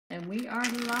And we are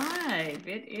live.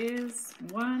 It is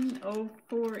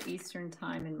 1:04 Eastern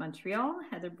Time in Montreal.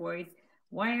 Heather Boyd,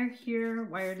 Wire here,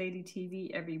 Wire Lady TV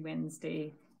every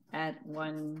Wednesday at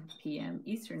 1 p.m.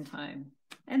 Eastern Time.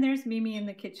 And there's Mimi in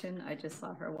the kitchen. I just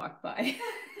saw her walk by.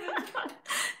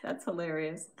 That's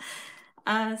hilarious.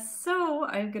 So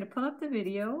I'm going to pull up the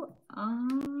video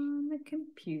on the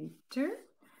computer.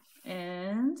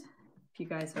 And if you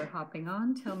guys are hopping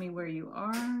on, tell me where you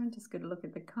are. I'm just going to look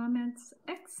at the comments.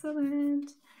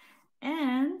 Excellent.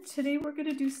 And today we're going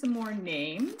to do some more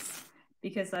names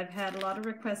because I've had a lot of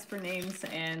requests for names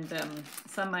and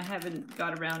some I haven't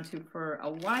got around to for a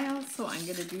while. So I'm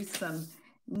going to do some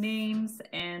names,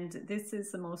 and this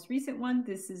is the most recent one.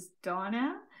 This is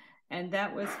Donna, and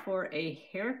that was for a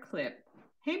hair clip.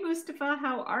 Hey Mustafa,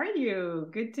 how are you?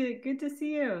 Good to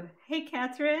see you. Hey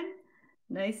Catherine.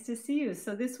 Nice to see you.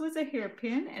 So this was a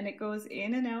hairpin and it goes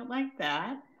in and out like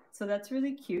that. So that's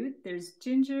really cute. There's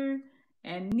Ginger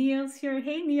and Neil's here.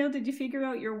 Hey Neil, did you figure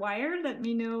out your wire? Let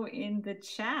me know in the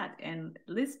chat. And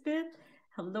Lisbeth,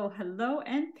 hello, hello.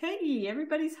 And Peggy,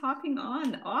 everybody's hopping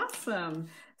on. Awesome.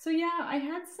 So yeah, I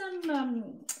had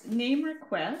some name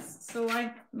requests. So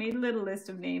I made a little list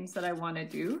of names that I want to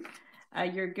do.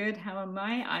 You're good. How am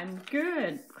I? I'm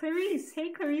good. Clarice.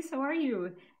 Hey Clarice, how are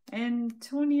you? And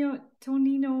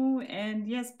Tonino, and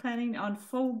yes, planning on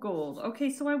faux gold. Okay,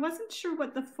 so I wasn't sure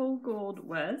what the faux gold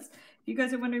was. If you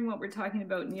guys are wondering what we're talking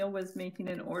about, Neil was making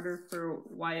an order for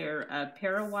wire,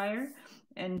 para-wire,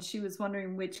 and she was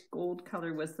wondering which gold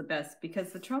color was the best,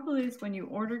 because the trouble is when you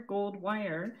order gold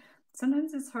wire,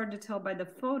 sometimes it's hard to tell by the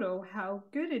photo how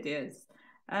good it is.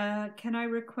 Can I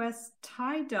request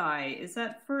tie-dye? Is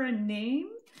that for a name?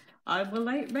 I will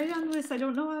write on the list. I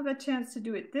don't know if I have a chance to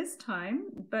do it this time,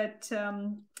 but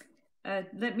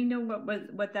let me know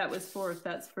what that was for, if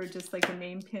that's for just like a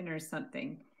name pin or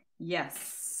something.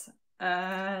 Yes.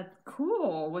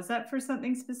 Cool. Was that for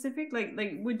something specific? Like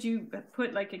would you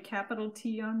put like a capital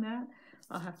T on that?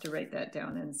 I'll have to write that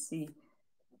down and see.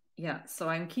 Yeah, so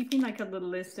I'm keeping like a little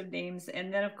list of names,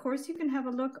 and then of course you can have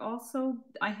a look also.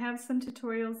 I have some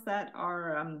tutorials that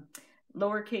are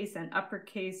lowercase and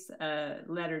uppercase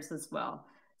letters as well.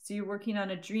 So you're working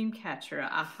on a dream catcher.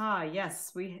 Aha,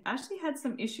 yes, we actually had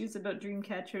some issues about dream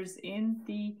catchers in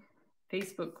the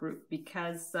Facebook group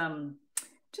because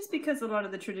just because a lot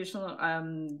of the traditional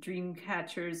dream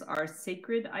catchers are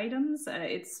sacred items.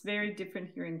 It's very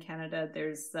different here in Canada.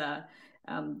 There's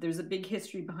a big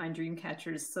history behind dream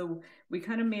catchers, so we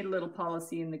kind of made a little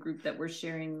policy in the group that we're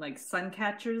sharing like sun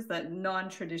catchers, that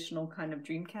non-traditional kind of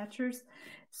dream catchers.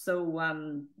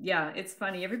 So yeah, it's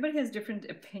funny, everybody has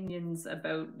different opinions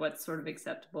about what's sort of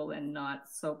acceptable and not.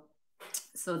 So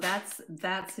that's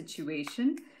that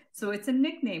situation. So it's a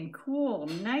nickname. Cool,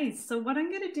 nice. So what I'm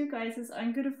going to do, guys, is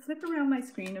I'm going to flip around my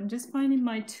screen. I'm just finding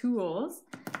my tools.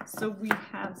 So we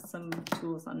have some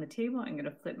tools on the table. I'm going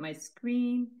to flip my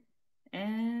screen.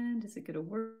 And is it going to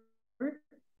work?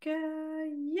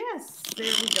 Yes,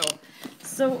 there we go.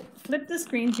 So flip the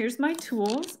screen. Here's my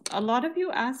tools. A lot of you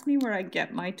ask me where I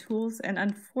get my tools, and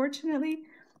unfortunately,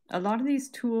 a lot of these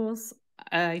tools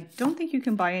I don't think you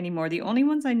can buy anymore. The only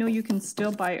ones I know you can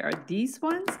still buy are these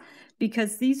ones,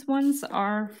 because these ones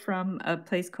are from a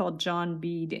place called John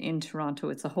Bead in Toronto.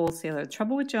 It's a wholesaler. The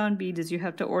trouble with John Bead is you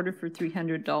have to order for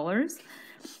 $300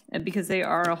 because they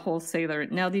are a wholesaler.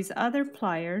 Now these other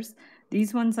pliers,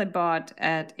 these ones I bought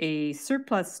at a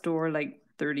surplus store like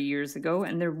 30 years ago,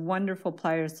 and they're wonderful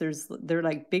pliers. They're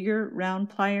like bigger round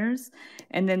pliers,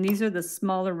 and then these are the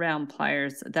smaller round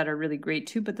pliers that are really great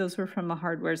too, but those were from a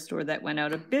hardware store that went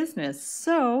out of business.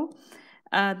 So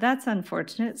that's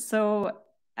unfortunate. So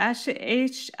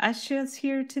Asha's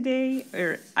here today,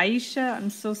 or Aisha, I'm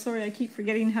so sorry, I keep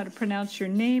forgetting how to pronounce your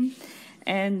name.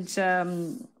 And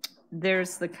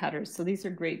there's the cutters. So these are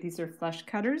great. These are flush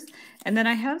cutters. And then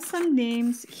I have some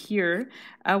names here.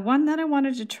 One that I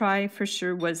wanted to try for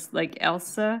sure was like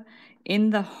Elsa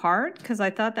in the heart, because I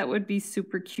thought that would be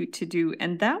super cute to do.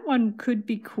 And that one could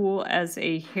be cool as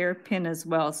a hairpin as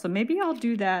well. So maybe I'll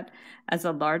do that as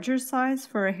a larger size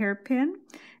for a hairpin.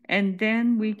 And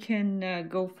then we can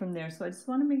go from there. So I just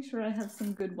want to make sure I have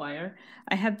some good wire.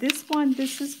 I have this one.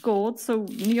 This is gold. So,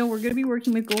 Neil, we're going to be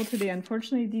working with gold today.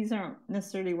 Unfortunately, these aren't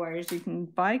necessarily wires you can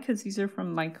buy because these are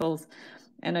from Michaels.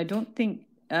 And I don't think,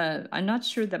 I'm not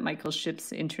sure that Michaels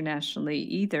ships internationally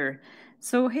either.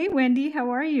 So, hey, Wendy, how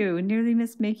are you? Nearly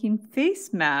missed making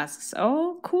face masks.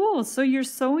 Oh, cool. So you're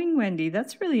sewing, Wendy.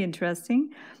 That's really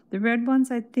interesting. The red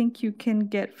ones I think you can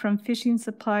get from Fishing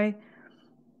Supply.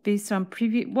 Based on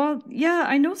previous, well, yeah,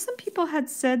 I know some people had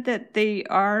said that they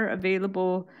are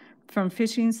available from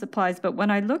fishing supplies, but when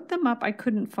I looked them up, I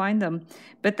couldn't find them.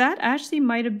 But that actually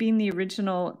might have been the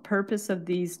original purpose of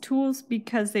these tools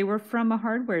because they were from a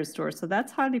hardware store. So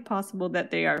that's highly possible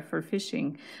that they are for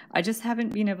fishing. I just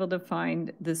haven't been able to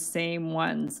find the same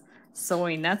ones.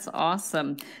 Sewing, that's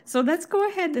awesome. So let's go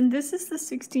ahead, and this is the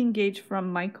 16 gauge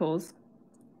from Michaels.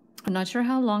 I'm not sure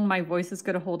how long my voice is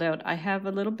going to hold out. I have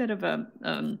a little bit of a,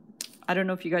 I don't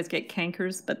know if you guys get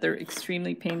cankers, but they're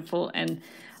extremely painful and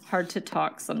hard to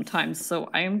talk sometimes. So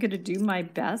I am going to do my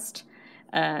best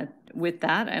with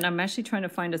that. And I'm actually trying to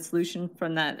find a solution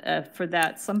from that, for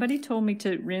that. Somebody told me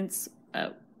to rinse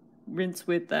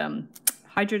with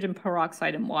hydrogen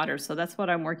peroxide and water. So that's what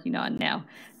I'm working on now.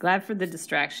 Glad for the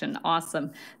distraction.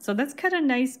 Awesome. So let's cut a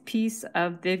nice piece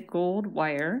of the gold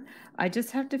wire. I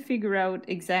just have to figure out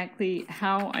exactly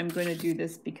how I'm going to do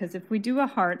this, because if we do a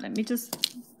heart, let me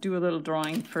just do a little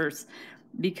drawing first,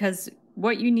 because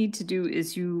what you need to do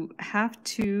is you have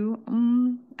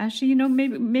to, actually, you know,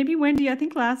 maybe Wendy, I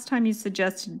think last time you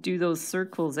suggested do those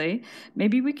circles, eh?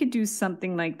 Maybe we could do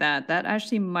something like that. That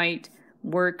actually might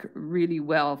work really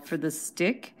well for the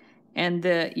stick. And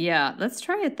yeah, let's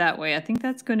try it that way. I think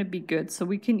that's going to be good. So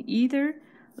we can either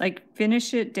like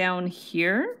finish it down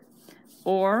here,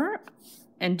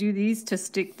 and do these to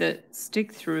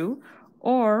stick through,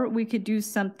 or we could do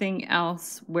something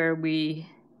else where we,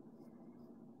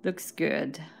 looks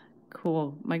good.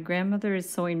 Cool. My grandmother is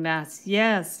sewing masks.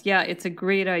 Yes, yeah, it's a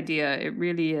great idea. It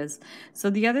really is.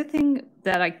 So the other thing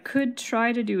that I could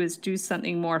try to do is do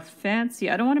something more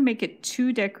fancy. I don't want to make it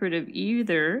too decorative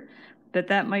either, but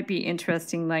that might be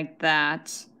interesting like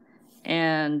that.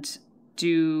 And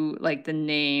do like the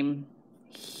name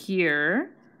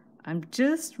here. I'm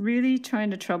just really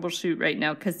trying to troubleshoot right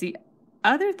now, because the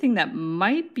other thing that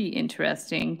might be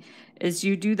interesting is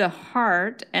you do the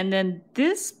heart, and then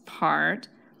this part,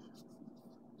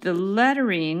 the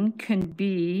lettering can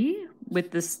be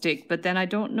with the stick, but then I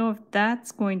don't know if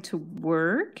that's going to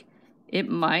work. It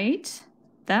might.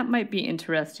 That might be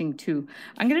interesting too.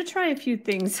 I'm going to try a few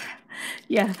things.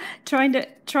 Yeah, trying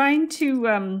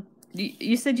to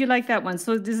you said you like that one.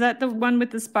 So is that the one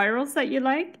with the spirals that you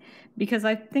like? Because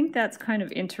I think that's kind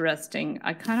of interesting.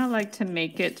 I kind of like to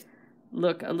make it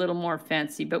look a little more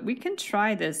fancy, but we can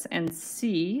try this and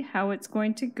see how it's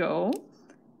going to go.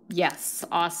 Yes,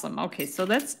 awesome. Okay, so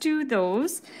let's do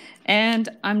those. And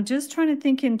I'm just trying to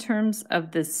think in terms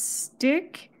of the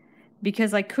stick,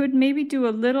 because I could maybe do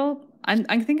a little, I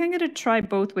think I'm going to try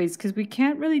both ways, because we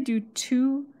can't really do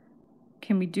two.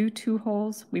 Can we do 2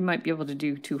 holes? We might be able to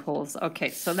do 2 holes. Okay,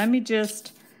 so let me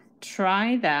just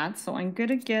try that. So I'm going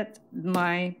to get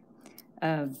my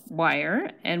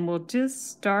wire, and we'll just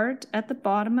start at the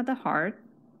bottom of the heart.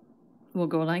 We'll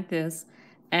go like this,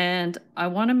 and I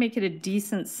want to make it a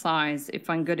decent size if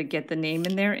I'm going to get the name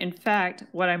in there. In fact,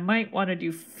 what I might want to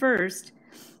do first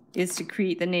is to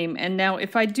create the name. And now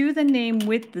if I do the name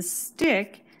with the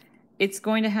stick, it's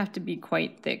going to have to be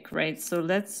quite thick, right? So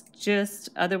let's just,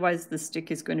 otherwise the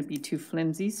stick is going to be too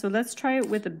flimsy. So let's try it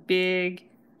with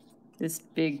this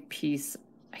big piece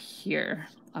here.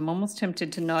 I'm almost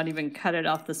tempted to not even cut it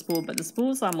off the spool, but the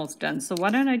spool's almost done. So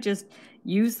why don't I just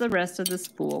use the rest of the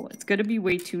spool? It's going to be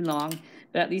way too long,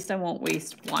 but at least I won't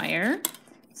waste wire.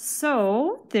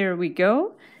 So there we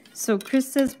go. So Chris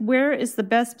says, where is the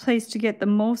best place to get the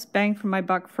most bang for my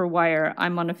buck for wire?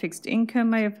 I'm on a fixed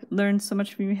income. I have learned so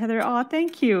much from you, Heather. Oh,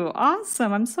 thank you.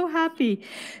 Awesome. I'm so happy.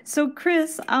 So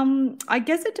Chris, I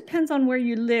guess it depends on where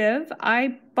you live.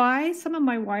 I buy some of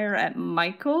my wire at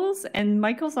Michaels, and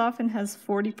Michaels often has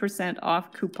 40%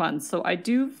 off coupons. So I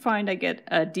do find I get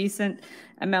a decent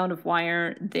amount of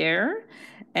wire there.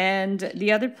 And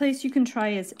the other place you can try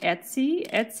is Etsy.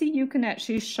 Etsy, you can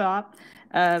actually shop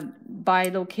by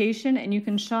location, and you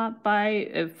can shop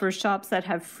by for shops that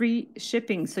have free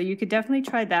shipping. So you could definitely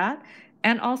try that.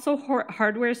 And also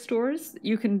hardware stores.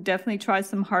 You can definitely try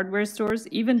some hardware stores.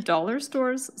 Even dollar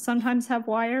stores sometimes have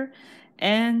wire.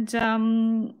 And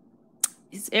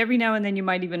it's every now and then you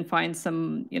might even find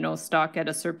some, you know, stock at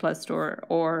a surplus store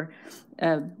or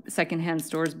secondhand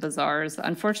stores, bazaars.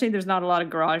 Unfortunately, there's not a lot of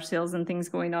garage sales and things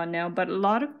going on now, but a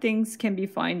lot of things can be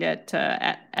found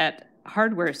at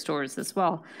hardware stores as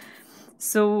well.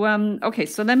 So, okay,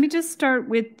 so let me just start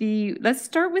with let's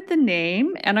start with the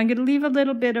name, and I'm going to leave a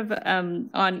little bit of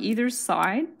on either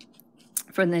side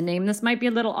for the name. This might be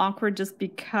a little awkward just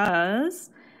because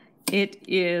it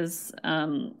is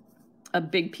a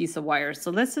big piece of wire.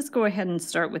 So let's just go ahead and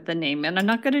start with the name, and I'm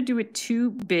not going to do it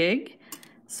too big.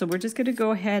 So we're just going to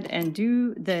go ahead and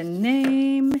do the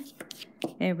name.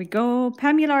 There we go.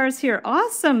 Pamular is here.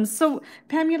 Awesome. So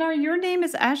Pamular, your name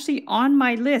is actually on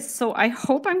my list. So I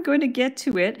hope I'm going to get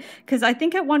to it, because I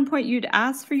think at one point you'd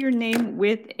asked for your name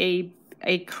with a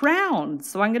crown.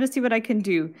 So I'm going to see what I can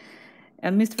do.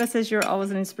 And Mustafa says you're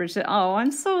always an inspiration. Oh,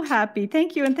 I'm so happy.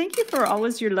 Thank you. And thank you for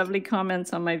always your lovely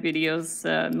comments on my videos,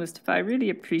 Mustafa. I really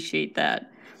appreciate that.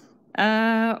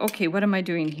 Okay, what am I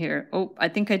doing here? Oh, I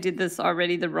think I did this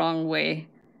already the wrong way.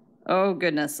 Oh,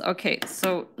 goodness. Okay,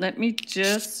 so let me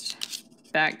just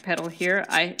backpedal here.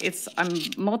 I'm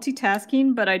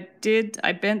multitasking, but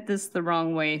I bent this the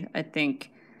wrong way, I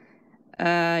think.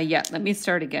 Yeah, let me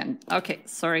start again. Okay,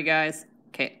 sorry, guys.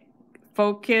 Okay,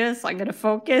 focus. I'm going to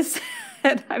focus.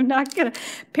 And I'm not going to...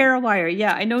 Parawire.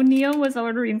 Yeah, I know Neil was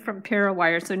ordering from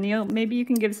Parawire. So, Neil, maybe you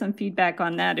can give some feedback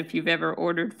on that if you've ever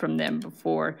ordered from them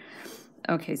before.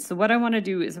 Okay, so what I want to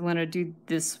do is I want to do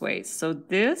this way. So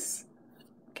this...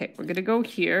 Okay, we're going to go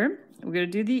here. We're going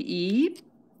to do the E.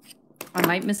 I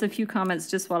might miss a few comments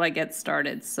just while I get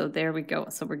started. So there we go.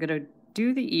 So we're going to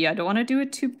do the E. I don't want to do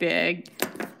it too big.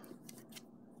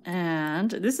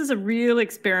 And this is a real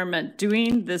experiment,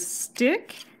 doing the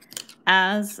stick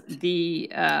as the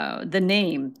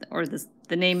name, or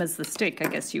the name as the stick, I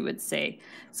guess you would say.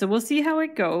 So we'll see how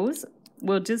it goes.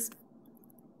 We'll just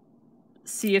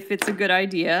see if it's a good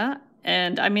idea.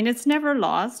 And I mean, it's never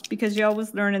lost, because you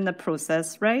always learn in the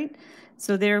process, right?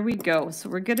 So there we go. So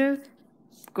we're going to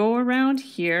go around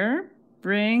here,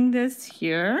 bring this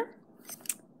here,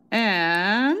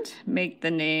 and make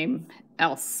the name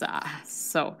Elsa.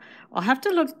 So I'll have to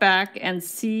look back and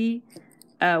see.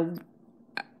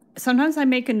 Sometimes I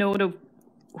make a note of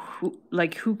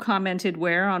who commented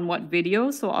where on what video.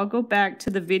 So I'll go back to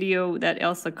the video that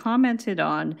Elsa commented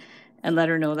on and let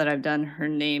her know that I've done her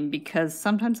name, because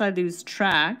sometimes I lose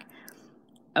track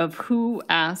of who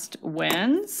asked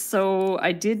when. So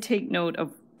I did take note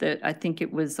of that. I think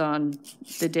it was on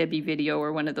the Debbie video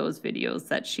or one of those videos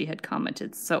that she had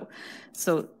commented. So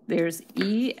there's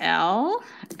E-L,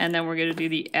 and then we're going to do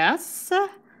the S.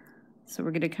 So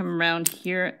we're going to come around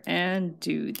here and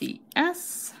do the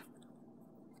S.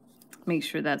 Make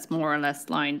sure that's more or less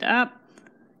lined up.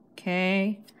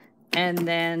 Okay. And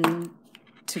then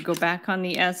to go back on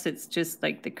the S, it's just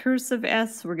like the cursive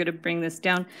S. We're going to bring this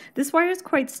down. This wire is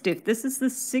quite stiff. This is the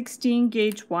 16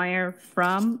 gauge wire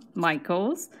from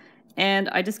Michaels. And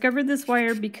I discovered this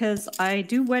wire because I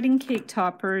do wedding cake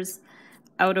toppers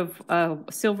out of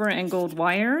silver and gold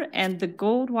wire. And the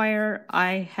gold wire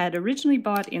I had originally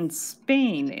bought in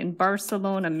Spain, in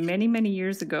Barcelona, many, many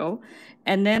years ago.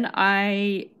 And then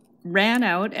I ran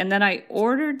out, and then I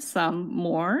ordered some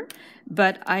more,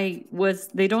 but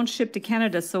they don't ship to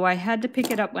Canada, so I had to pick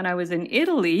it up when I was in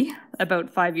Italy about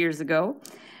 5 years ago.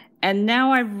 And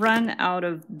now I've run out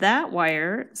of that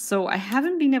wire, so I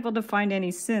haven't been able to find any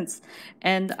since.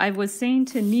 And I was saying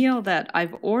to Neil that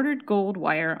I've ordered gold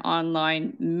wire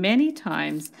online many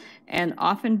times and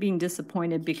often being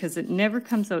disappointed because it never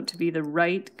comes out to be the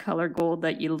right color gold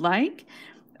that you like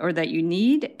or that you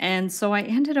need. And so I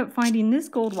ended up finding this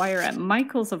gold wire at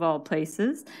Michael's of all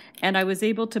places, and I was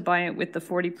able to buy it with the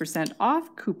 40%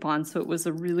 off coupon, so it was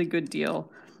a really good deal.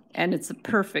 And it's a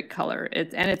perfect color.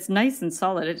 And it's nice and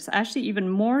solid. It's actually even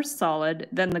more solid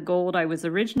than the gold I was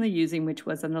originally using, which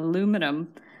was an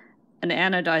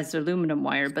anodized aluminum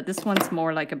wire. But this one's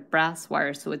more like a brass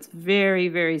wire, so it's very,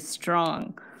 very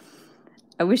strong.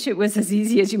 I wish it was as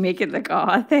easy as you make it look.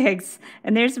 Oh, thanks.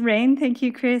 And there's Rain. Thank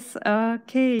you, Chris.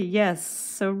 Okay, yes.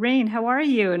 So Rain, how are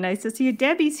you? Nice to see you.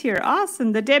 Debbie's here.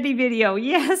 Awesome. The Debbie video.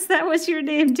 Yes, that was your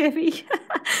name, Debbie.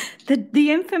 the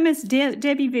infamous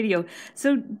Debbie video.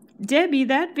 So Debbie,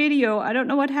 that video, I don't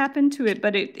know what happened to it,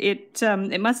 but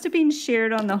it must have been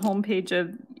shared on the homepage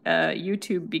of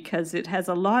YouTube, because it has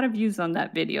a lot of views on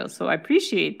that video. So I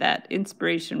appreciate that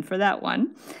inspiration for that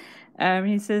one.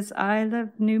 He says, I love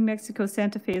New Mexico.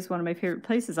 Santa Fe is one of my favorite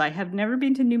places. I have never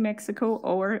been to New Mexico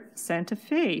or Santa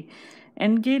Fe.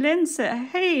 And Galen said,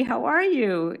 hey, how are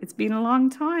you? It's been a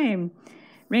long time.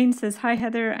 Rain says, hi,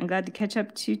 Heather. I'm glad to catch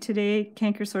up to you today.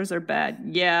 Canker sores are bad.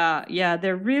 Yeah,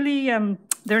 they're really,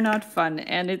 they're not fun.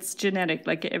 And it's genetic.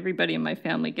 Like, everybody in my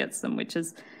family gets them, which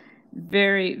is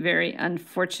very, very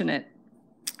unfortunate.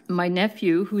 My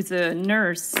nephew, who's a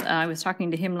nurse, I was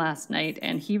talking to him last night,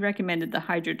 and he recommended the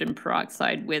hydrogen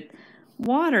peroxide with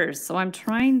water. So I'm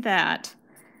trying that.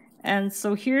 And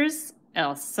so here's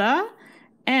Elsa.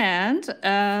 And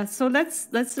so let's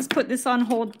just put this on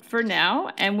hold for now.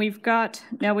 And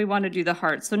now we want to do the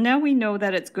heart. So now we know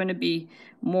that it's going to be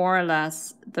more or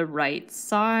less the right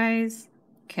size.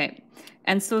 Okay.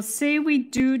 And so say we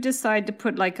do decide to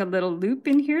put like a little loop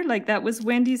in here, like that was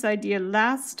Wendy's idea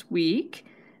last week.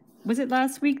 Was it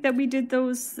last week that we did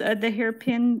those, the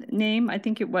hairpin name? I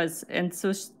think it was. And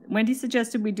so Wendy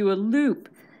suggested we do a loop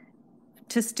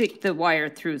to stick the wire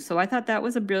through. So I thought that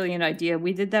was a brilliant idea.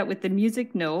 We did that with the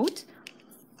music note.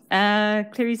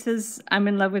 Clarice says, I'm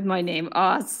in love with my name.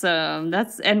 Awesome.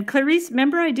 And Clarice,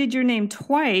 remember I did your name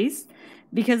twice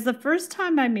because the first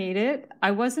time I made it,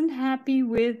 I wasn't happy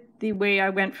with the way I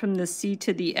went from the C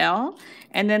to the L.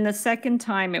 And then the second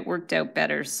time it worked out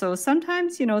better. So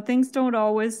sometimes, you know, things don't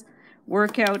always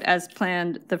work out as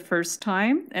planned the first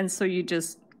time. And so you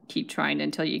just keep trying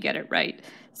until you get it right.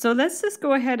 So let's just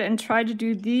go ahead and try to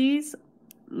do these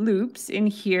loops in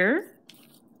here.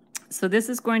 So this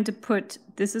is going to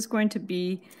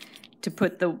be to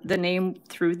put the name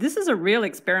through. This is a real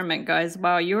experiment, guys.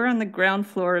 Wow, you're on the ground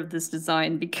floor of this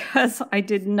design because I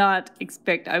did not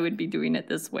expect I would be doing it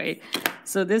this way.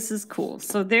 So this is cool.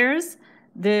 So there's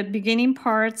the beginning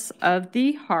parts of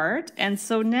the heart. And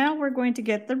so now we're going to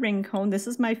get the ring cone. This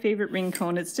is my favorite ring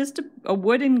cone. It's just a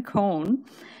wooden cone.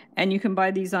 And you can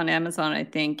buy these on Amazon, I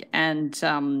think. And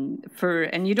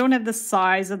you don't have the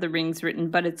size of the rings written,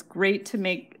 but it's great to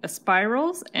make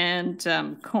spirals and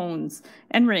cones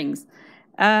and rings.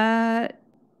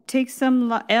 Take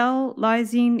some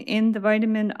L-lysine in the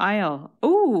vitamin aisle.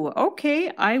 Oh,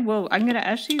 okay. I'm going to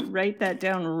actually write that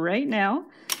down right now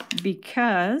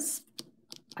because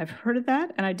I've heard of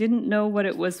that and I didn't know what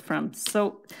it was from.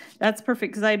 So that's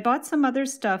perfect because I bought some other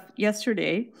stuff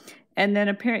yesterday. And then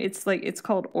apparently it's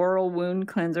called oral wound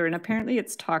cleanser, and apparently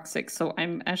it's toxic. So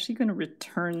I'm actually going to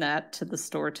return that to the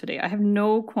store today. I have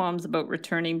no qualms about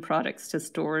returning products to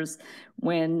stores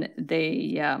when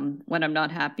when I'm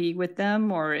not happy with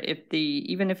them, or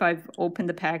even if I've opened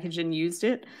the package and used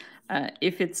it,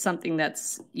 if it's something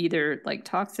that's either like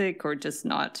toxic or just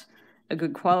not a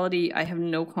good quality, I have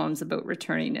no qualms about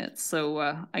returning it. So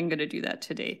I'm going to do that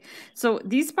today. So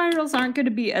these spirals aren't going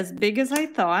to be as big as I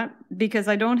thought because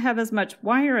I don't have as much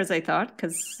wire as I thought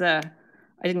because I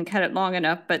didn't cut it long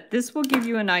enough, but this will give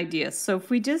you an idea. So if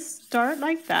we just start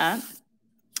like that,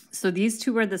 so these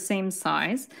two are the same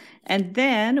size, and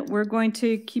then we're going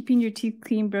to keeping your teeth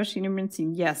clean, brushing and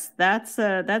rinsing. Yes, that's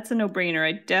a no-brainer.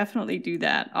 I definitely do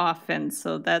that often.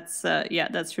 So that's, yeah,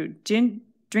 that's true.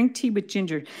 Drink tea with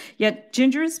ginger. Yet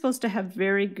ginger is supposed to have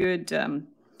very good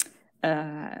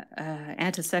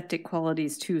antiseptic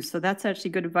qualities too. So that's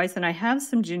actually good advice. And I have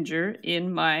some ginger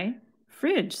in my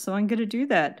fridge, so I'm going to do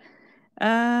that.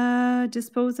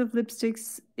 Dispose of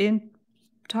lipsticks in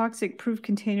toxic proof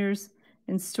containers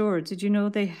in store. Did you know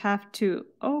they have to?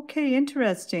 Okay,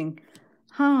 interesting.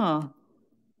 Huh.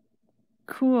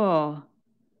 Cool.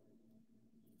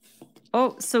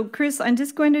 Oh, so Chris, I'm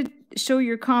just going to show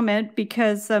your comment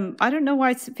because I don't know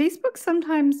why Facebook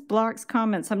sometimes blocks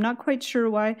comments. I'm not quite sure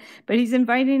why, but he's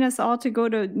inviting us all to go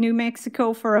to New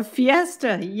Mexico for a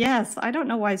fiesta. Yes, I don't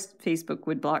know why Facebook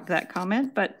would block that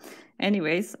comment, but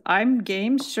anyways, I'm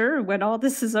game. Sure, when all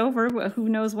this is over, who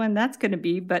knows when that's going to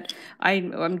be, but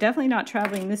I'm definitely not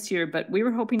traveling this year, but we were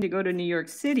hoping to go to New York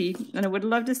City, and I would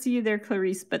love to see you there,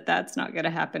 Clarice, but that's not going to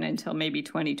happen until maybe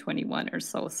 2021 or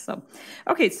so. So,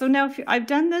 okay, so now I've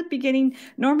done the beginning.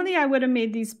 Normally, I would have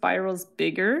made these spirals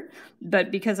bigger, but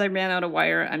because I ran out of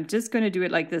wire, I'm just going to do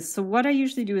it like this. So what I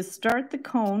usually do is start the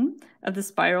cone of the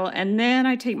spiral, and then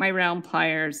I take my round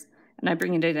pliers and I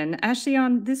bring it in. Actually,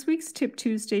 on this week's Tip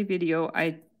Tuesday video,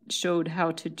 I showed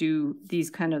how to do these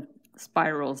kind of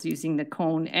spirals using the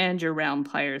cone and your round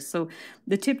pliers. So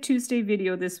the Tip Tuesday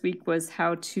video this week was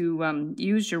how to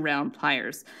use your round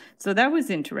pliers. So that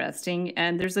was interesting.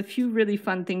 And there's a few really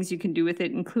fun things you can do with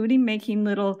it, including making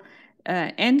little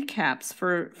end caps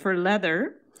for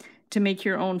leather to make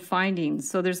your own findings.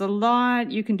 So there's a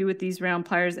lot you can do with these round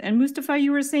pliers. And Mustafa,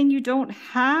 you were saying you don't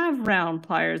have round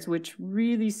pliers, which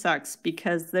really sucks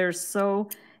because they're so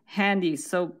handy.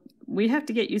 So we have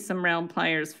to get you some round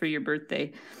pliers for your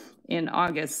birthday in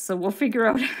August. So we'll figure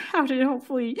out how to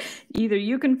hopefully either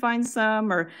you can find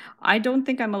some, or I don't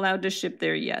think I'm allowed to ship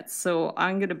there yet. So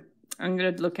I'm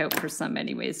gonna look out for some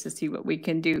anyways to see what we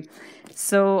can do.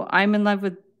 So I'm in love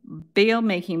with bail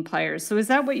making pliers. So is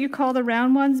that what you call the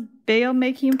round ones? Bail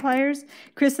making pliers?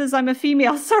 Chris says, I'm a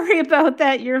female. Sorry about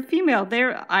that. You're a female.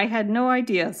 There, I had no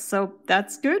idea. So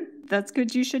that's good. That's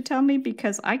good. You should tell me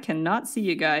because I cannot see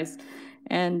you guys.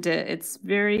 And it's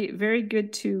very, very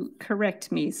good to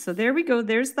correct me. So there we go.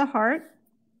 There's the heart.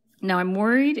 Now I'm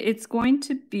worried it's going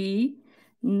to be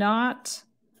not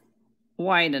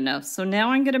wide enough. So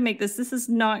now I'm going to make this. This is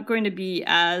not going to be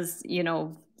as, you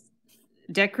know,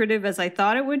 decorative as I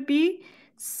thought it would be.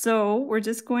 So we're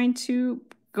just going to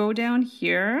go down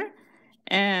here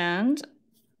and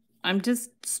I'm just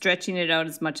stretching it out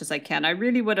as much as I can. I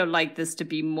really would have liked this to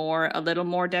be a little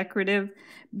more decorative,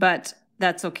 but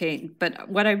that's okay. But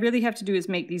what I really have to do is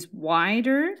make these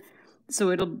wider so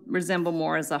it'll resemble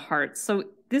more as a heart. So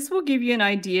this will give you an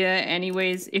idea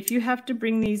anyways. If you have to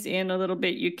bring these in a little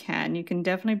bit, you can. You can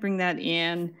definitely bring that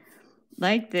in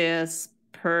like this.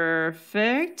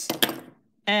 Perfect.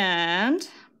 And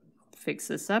fix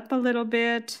this up a little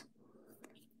bit.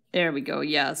 There we go.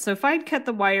 Yeah. So if I'd cut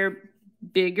the wire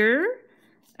bigger,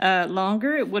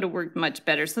 longer, it would have worked much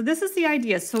better. So this is the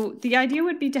idea. So the idea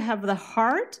would be to have the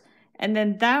heart, and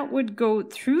then that would go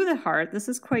through the heart. This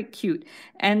is quite cute.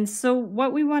 And so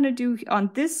what we want to do on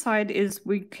this side is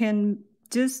we can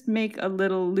just make a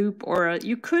little loop, or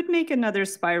you could make another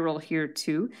spiral here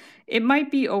too. It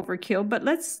might be overkill, but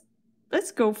let's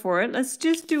go for it. Let's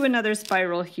just do another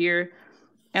spiral here.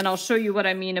 And I'll show you what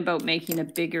I mean about making a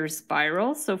bigger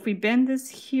spiral. So if we bend this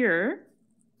here,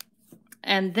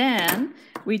 and then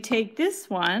we take this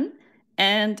one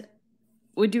and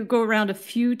we go around a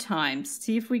few times.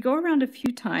 See, if we go around a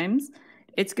few times,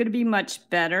 it's going to be much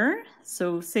better.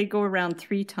 So say go around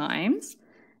 3 times.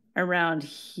 Around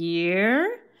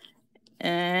here.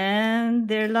 And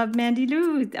there, love Mandy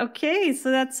Lou. Okay,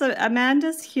 so that's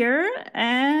Amanda's here.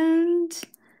 And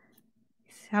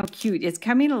how cute. It's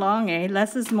coming along, eh?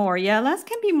 Less is more. Yeah, less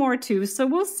can be more too. So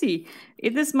we'll see.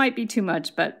 This might be too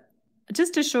much, but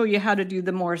just to show you how to do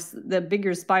the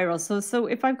bigger spiral. So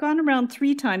if I've gone around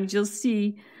 3 times, you'll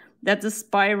see that the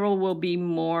spiral will be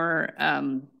more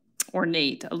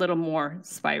ornate, a little more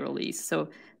spirally. So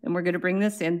then we're going to bring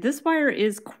this in. This wire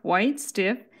is quite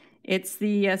stiff. It's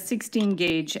the 16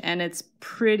 gauge, and it's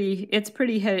pretty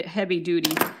heavy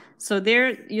duty. So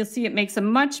there, you'll see it makes a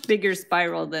much bigger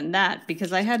spiral than that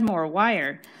because I had more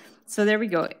wire. So there we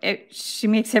go. She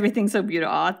makes everything so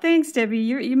beautiful. Aw, thanks, Debbie.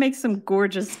 You make some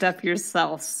gorgeous stuff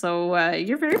yourself. So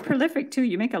you're very prolific too.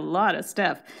 You make a lot of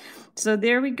stuff. So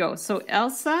there we go. So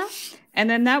Elsa, and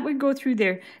then that would go through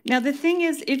there. Now the thing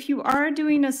is, if you are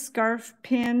doing a scarf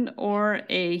pin or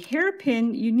a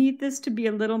hairpin, you need this to be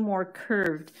a little more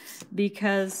curved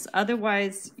because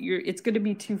otherwise it's going to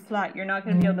be too flat. You're not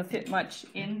going to be able to fit much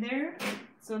in there.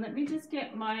 So let me just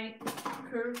get my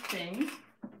curve thing.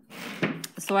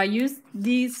 So I use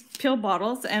these pill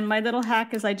bottles, and my little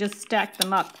hack is I just stack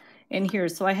them up in here.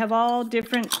 So I have all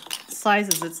different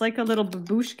sizes. It's like a little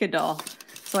babushka doll.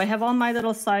 So I have all my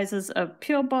little sizes of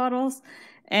pill bottles,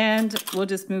 and we'll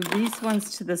just move these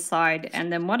ones to the side.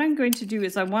 And then what I'm going to do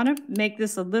is I want to make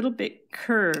this a little bit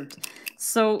curved.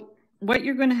 So what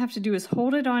you're going to have to do is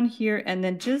hold it on here and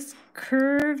then just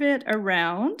curve it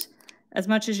around as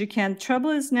much as you can. Trouble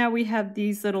is now we have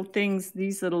these little things,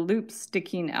 these little loops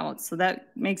sticking out. So that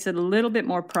makes it a little bit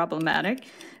more problematic.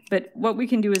 But what we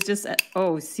can do is just,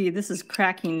 oh, see, this is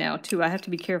cracking now too. I have to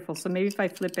be careful. So maybe if I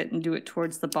flip it and do it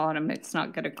towards the bottom, it's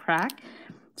not going to crack.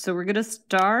 So we're going to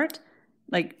start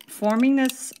like forming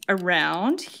this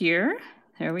around here.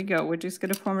 There we go. We're just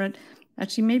going to form it.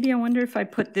 Actually, maybe I wonder if I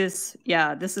put this,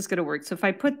 yeah, this is going to work. So if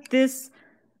I put this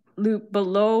loop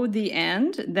below the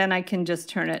end, then I can just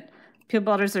turn it. Pill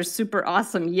bottles are super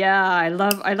awesome. Yeah, I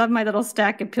love my little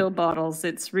stack of pill bottles.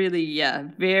 It's really, yeah,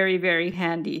 very, very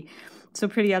handy. So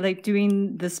pretty. I like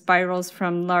doing the spirals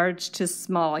from large to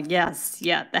small. Yes,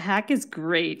 yeah, the hack is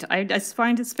great. I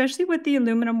find, especially with the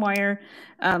aluminum wire,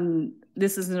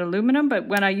 this is an aluminum, but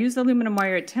when I use aluminum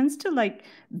wire, it tends to like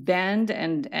bend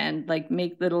and like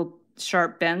make little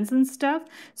sharp bends and stuff.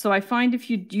 So I find if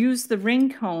you use the ring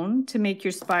cone to make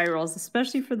your spirals,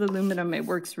 especially for the aluminum, it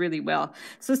works really well.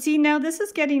 So see, now this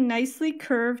is getting nicely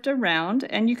curved around,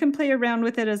 and you can play around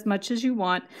with it as much as you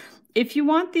want. If you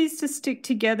want these to stick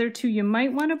together too, you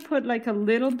might want to put like a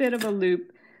little bit of a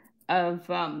loop of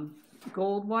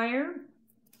gold wire,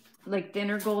 like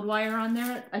thinner gold wire on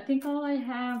there. I think all I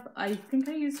have, I think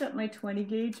I used up my 20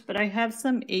 gauge, but I have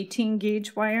some 18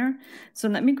 gauge wire. So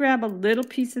let me grab a little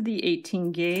piece of the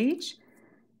 18 gauge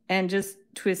and just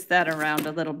twist that around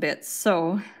a little bit.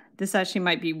 So this actually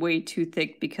might be way too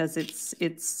thick because it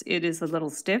is a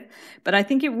little stiff, but I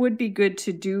think it would be good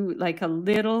to do like a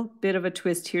little bit of a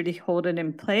twist here to hold it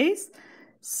in place.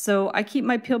 So I keep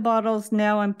my pill bottles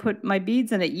now and put my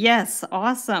beads in it. Yes,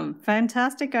 awesome.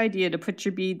 Fantastic idea to put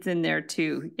your beads in there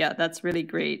too. Yeah, that's really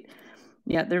great.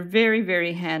 Yeah, they're very,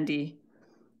 very handy.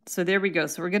 So there we go.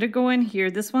 So we're going to go in here.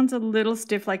 This one's a little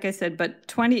stiff, like I said, but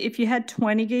 20, if you had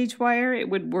 20 gauge wire, it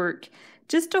would work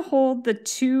just to hold the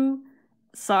two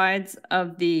sides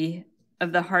of the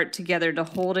heart together, to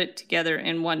hold it together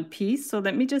in one piece. So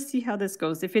let me just see how this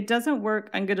goes. If it doesn't work,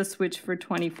 I'm going to switch for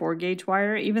 24 gauge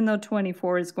wire, even though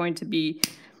 24 is going to be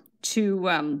too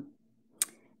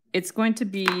it's going to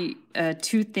be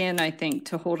too thin, I think,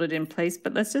 to hold it in place.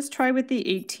 But let's just try with the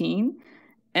 18.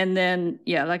 And then,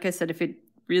 yeah, like I said, if it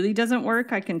really doesn't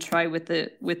work, I can try with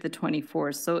the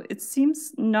 24. So it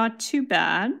seems not too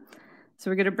bad. So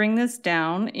we're going to bring this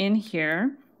down in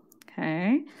here.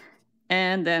 Okay.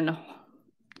 And then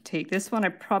take this one. I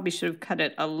probably should have cut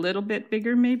it a little bit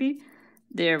bigger, maybe.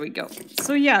 There we go.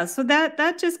 So yeah, so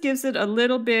that just gives it a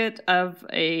little bit of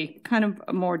a kind of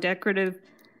a more decorative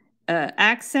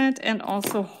accent, and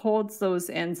also holds those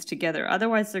ends together.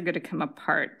 Otherwise, they're going to come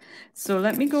apart. So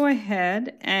let me go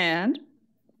ahead and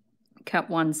cut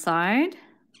one side.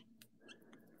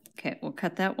 Okay, we'll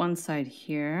cut that one side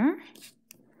here.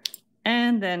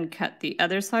 And then cut the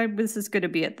other side. This is going to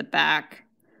be at the back.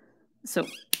 So,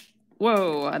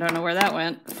 whoa, I don't know where that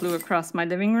went. Flew across my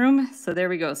living room. So there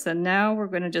we go. So now we're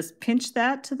going to just pinch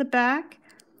that to the back.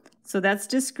 So that's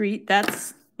discreet.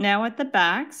 That's now at the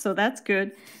back. So that's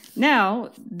good.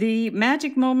 Now, the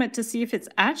magic moment to see if it's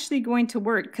actually going to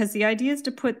work, because the idea is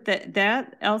to put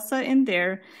that Elsa in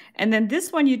there. And then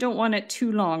this one, you don't want it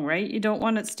too long, right? You don't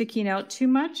want it sticking out too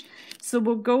much. So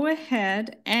we'll go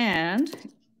ahead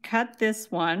and cut this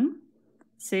one,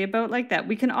 say about like that.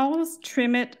 We can always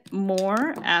trim it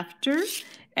more after.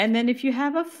 And then if you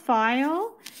have a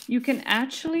file, you can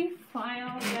actually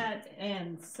file that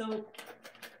end. So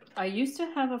I used to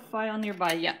have a file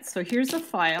nearby. Yeah, so here's a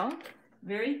file.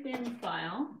 Very thin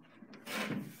file.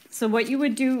 So what you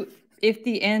would do if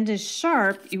the end is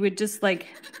sharp, you would just like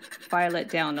file it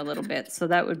down a little bit. So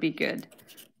that would be good.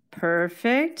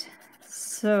 Perfect.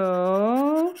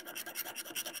 So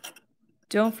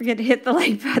don't forget to hit the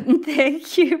like button.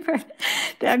 Thank you for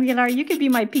Pamular. You could be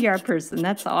my PR person.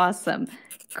 That's awesome.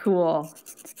 Cool.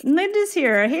 Linda's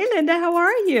here. Hey, Linda, how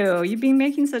are you? You've been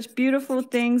making such beautiful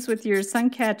things with your sun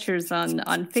catchers on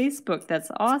Facebook. That's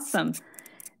awesome.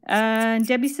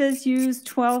 Debbie says use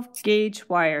 12 gauge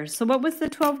wire. So what was the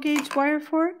 12 gauge wire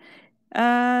for?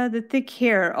 The thick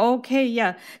hair. Okay,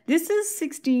 yeah. This is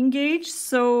 16 gauge,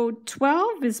 so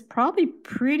 12 is probably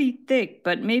pretty thick,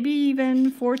 but maybe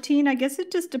even 14. I guess it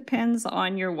just depends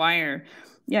on your wire.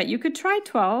 Yeah, you could try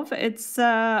 12. It's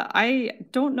I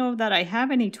don't know that I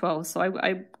have any 12, so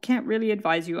I can't really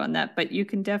advise you on that, but you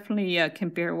can definitely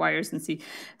compare wires and see.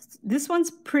 This one's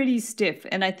pretty stiff,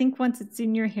 and I think once it's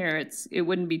in your hair, it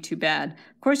wouldn't be too bad.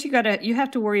 Of course, you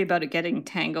have to worry about it getting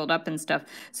tangled up and stuff.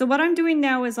 So what I'm doing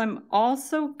now is I'm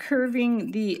also curving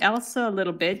the Elsa a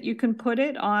little bit. You can put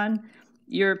it on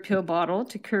your pill bottle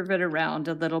to curve it around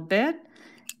a little bit.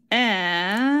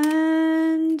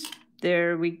 And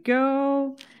there we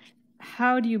go.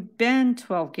 How do you bend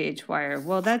 12 gauge wire?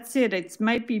 Well, that's it. It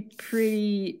might be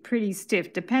pretty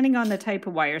stiff depending on the type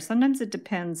of wire. Sometimes it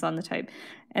depends on the type.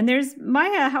 And there's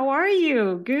Maya. How are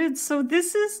you? Good. So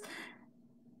this is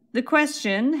the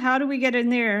question. How do we get in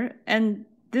there? And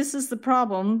this is the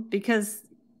problem because,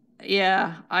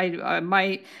 yeah,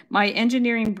 my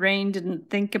engineering brain didn't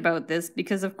think about this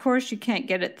because, of course, you can't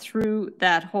get it through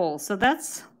that hole. So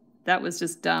that was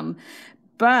just dumb.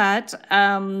 But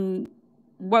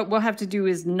what we'll have to do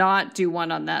is not do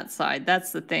one on that side.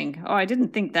 That's the thing. Oh, I didn't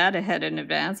think that ahead in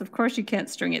advance. Of course, you can't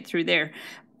string it through there.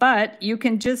 But you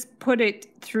can just put it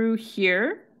through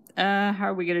here. How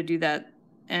are we going to do that?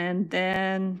 And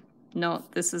then, no,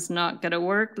 this is not going to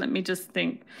work. Let me just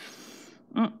think.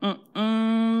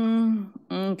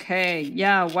 Okay,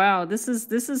 yeah, wow. This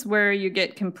is where you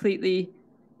get completely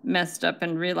messed up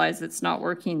and realize it's not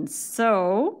working.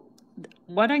 So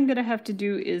what I'm going to have to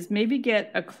do is maybe get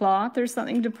a cloth or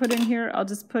something to put in here. I'll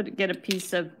just get a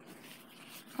piece of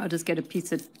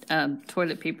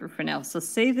toilet paper for now. So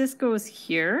say this goes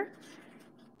here,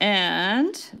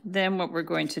 and then what we're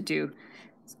going to do,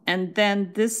 and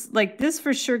then this, like this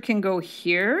for sure can go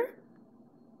here,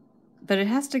 but it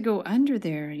has to go under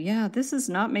there. Yeah, this is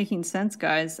not making sense,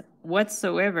 guys,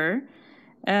 whatsoever.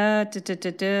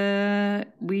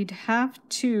 We'd have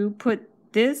to put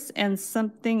this and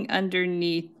something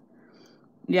underneath.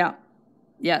 Yeah,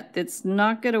 it's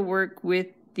not going to work with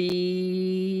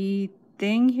the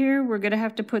thing here. We're going to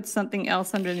have to put something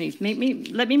else underneath.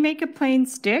 Let me make a plain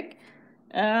stick.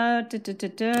 More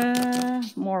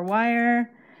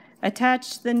wire.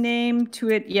 Attach the name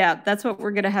to it. Yeah, that's what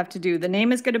we're going to have to do. The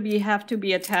name is going to have to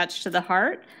be attached to the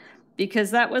heart, because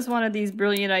that was one of these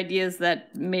brilliant ideas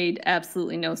that made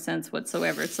absolutely no sense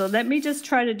whatsoever. So let me just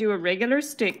try to do a regular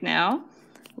stick now.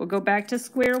 We'll go back to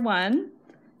square one.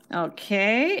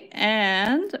 Okay,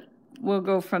 and we'll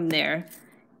go from there.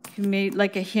 You made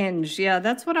like a hinge. Yeah,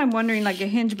 that's what I'm wondering, like a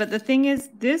hinge. But the thing is,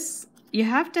 this, you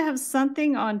have to have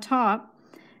something on top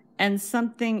and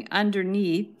something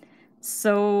underneath.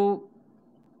 So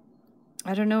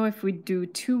I don't know if we do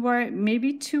 2 wire,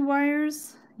 maybe 2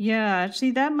 wires. Yeah,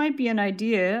 actually that might be an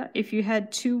idea if you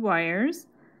had 2 wires.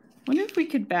 Wonder if we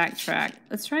could backtrack.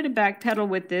 Let's try to backpedal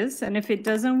with this, and if it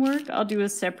doesn't work, I'll do a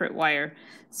separate wire.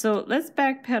 So let's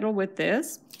backpedal with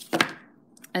this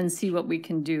and see what we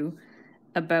can do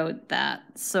about that.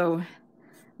 So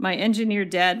my engineer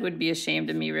dad would be ashamed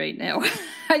of me right now.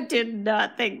 I did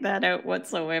not think that out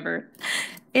whatsoever.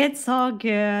 It's all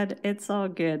good. It's all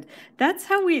good. That's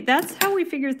how we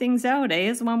figure things out, eh?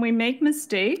 Is when we make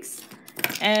mistakes.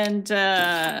 And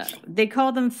they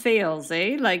call them fails,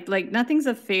 eh? Like nothing's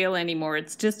a fail anymore.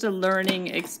 It's just a learning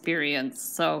experience.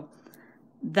 So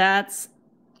that's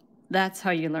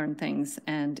how you learn things,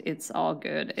 and it's all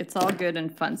good. It's all good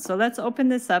and fun. So let's open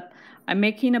this up. I'm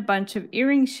making a bunch of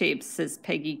earring shapes, says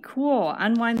Peggy. Cool.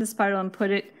 Unwind the spiral and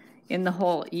put it in the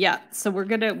hole. Yeah. So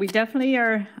we definitely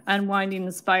are unwinding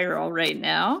the spiral right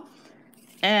now.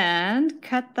 And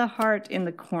cut the heart in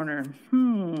the corner.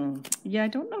 Yeah, I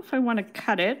don't know if I want to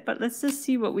cut it, but let's just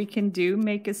see what we can do.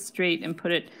 Make it straight and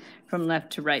put it from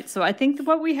left to right. So I think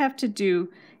what we have to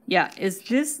do, yeah, is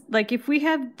this, like if we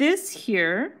have this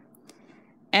here,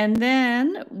 and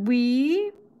then we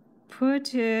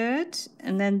put it,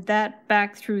 and then that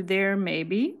back through there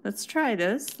maybe. Let's try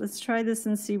this. Let's try this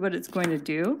and see what it's going to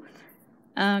do.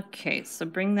 Okay, so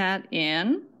bring that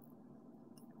in.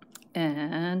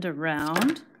 And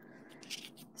around.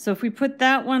 So if we put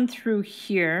that one through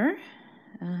here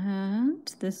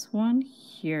and this one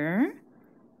here,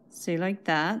 say like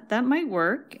that, that might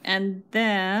work. And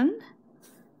then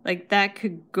like that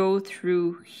could go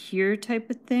through here type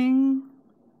of thing.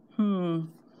 I'm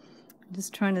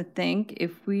just trying to think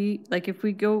if we put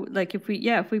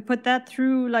that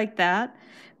through like that,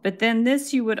 but then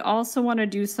this you would also want to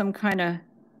do some kind of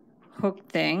hook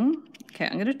thing. Okay,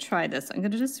 I'm going to try this. I'm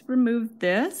going to just remove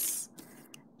this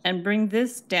and bring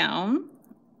this down.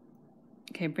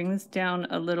 Okay, bring this down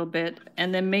a little bit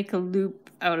and then make a loop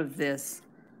out of this.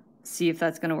 See if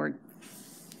that's going to work.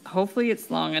 Hopefully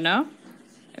it's long enough.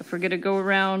 If we're going to go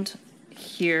around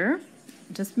here,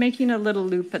 just making a little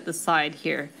loop at the side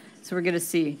here. So we're going to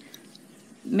see.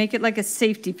 Make it like a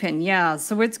safety pin. Yeah,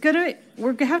 so we're going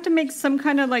to have to make some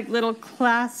kind of like little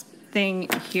clasp thing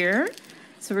here.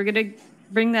 So we're going to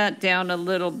bring that down a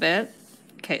little bit.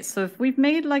 Okay, so if we've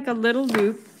made like a little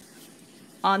loop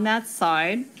on that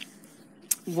side,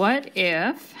 what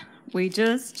if we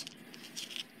just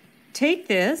take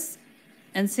this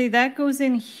and say that goes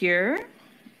in here?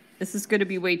 This is going to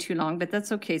be way too long, but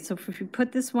that's okay. So if we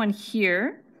put this one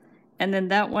here and then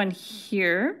that one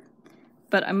here,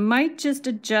 but I might just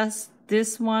adjust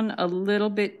this one a little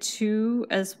bit too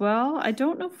as well. I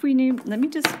don't know if we need, let me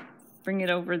just bring it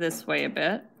over this way a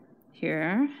bit.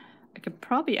 Here, I could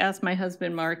probably ask my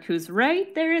husband Mark, who's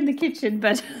right there in the kitchen,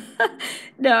 but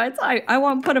no, I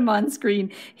won't put him on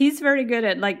screen. He's very good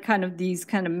at like kind of these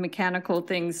kind of mechanical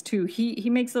things too. He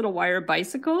makes little wire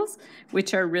bicycles,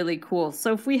 which are really cool.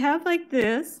 So if we have like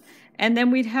this, and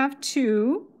then we'd have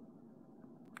to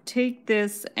take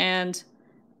this and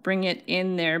bring it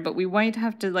in there, but we might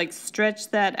have to like stretch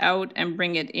that out and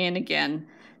bring it in again.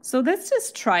 So let's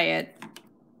just try it.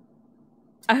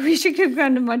 I wish I could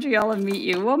come to Montreal and meet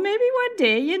you. Well, maybe one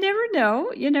day. You never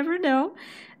know. You never know.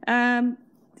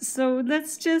 So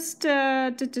let's just,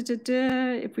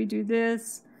 if we do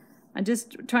this, I'm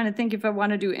just trying to think if I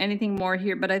want to do anything more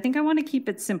here, but I think I want to keep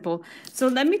it simple. So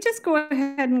let me just go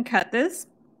ahead and cut this.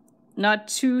 Not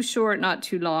too short, not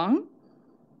too long.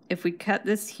 If we cut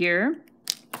this here,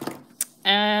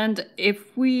 and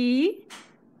if we,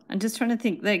 I'm just trying to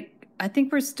think, like, I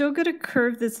think we're still going to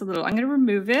curve this a little. I'm going to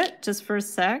remove it just for a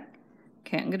sec.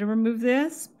 Okay, I'm going to remove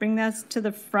this, bring that to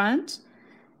the front.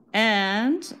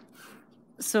 And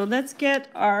so let's get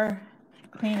our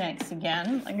Kleenex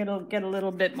again. I'm going to get a little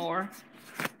bit more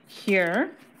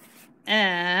here.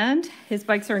 And his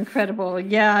bikes are incredible.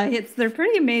 Yeah, they're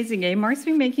pretty amazing, eh? Mark's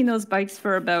been making those bikes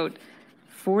for about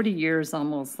 40 years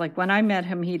almost. Like when I met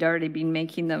him, he'd already been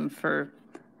making them for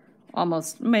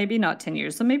almost, maybe not 10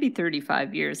 years, so maybe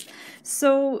 35 years.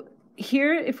 So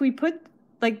here, if we put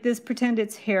like this, pretend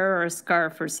it's hair or a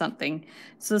scarf or something.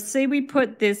 So say we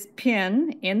put this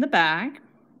pin in the back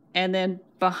and then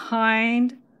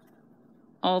behind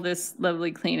all this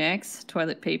lovely Kleenex,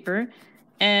 toilet paper,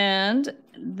 and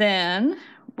then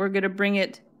we're going to bring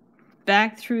it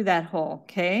back through that hole,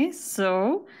 okay?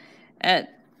 So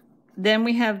then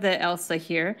we have the Elsa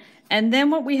here. And then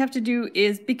what we have to do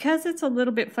is, because it's a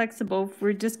little bit flexible,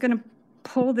 we're just going to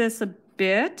pull this a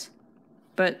bit,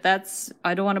 but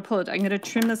I don't want to pull it. I'm going to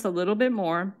trim this a little bit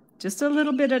more, just a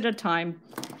little bit at a time.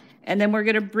 And then we're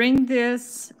going to bring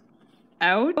this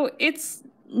out. So it's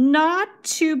not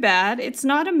too bad. It's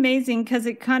not amazing because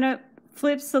it kind of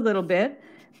flips a little bit,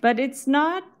 but it's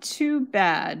not too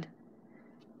bad.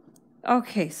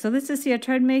 Okay, so let's just see. I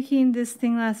tried making this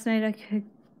thing last night. I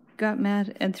got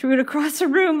mad and threw it across the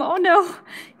room. Oh no.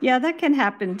 Yeah, that can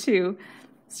happen too.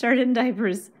 Started in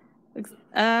diapers.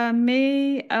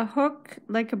 May a hook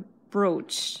like a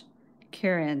brooch.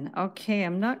 Karen. Okay,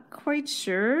 I'm not quite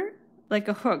sure. Like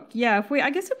a hook. Yeah, I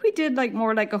guess if we did like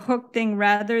more like a hook thing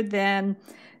rather than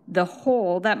the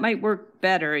hole, that might work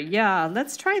better. Yeah,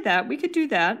 let's try that. We could do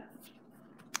that.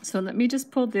 So let me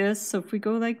just pull this. So if we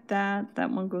go like that,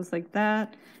 that one goes like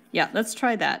that. Yeah, let's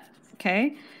try that.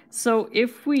 Okay. So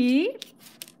if we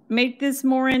make this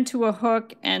more into a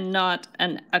hook and not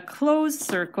a closed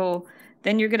circle,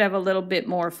 then you're going to have a little bit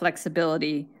more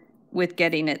flexibility with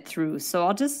getting it through. So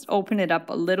I'll just open it up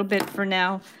a little bit for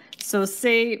now. So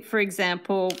say, for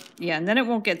example, yeah, and then it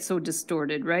won't get so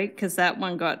distorted, right? Because that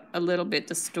one got a little bit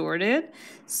distorted.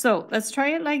 So let's try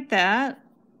it like that.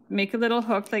 Make a little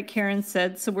hook like Karen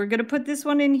said. So we're going to put this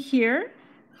one in here.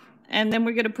 And then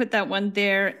we're going to put that one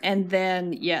there. And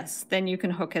then, yes, then you can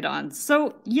hook it on.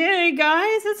 So, yay,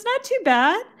 guys. It's not too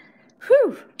bad.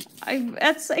 Whew.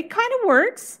 It kind of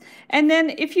works. And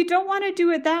then if you don't want to do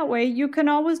it that way, you can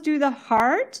always do the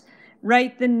heart,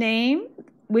 write the name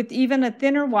with even a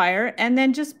thinner wire, and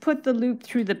then just put the loop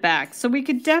through the back. So we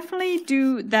could definitely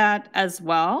do that as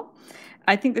well.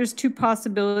 I think there's two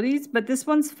possibilities, but this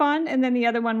one's fun, and then the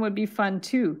other one would be fun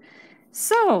too.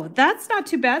 So that's not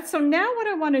too bad. So now what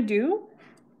I want to do,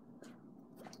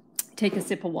 take a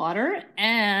sip of water,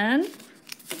 and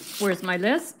where's my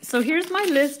list? So here's my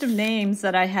list of names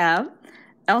that I have.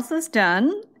 Elsa's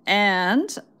done,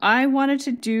 and I wanted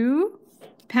to do,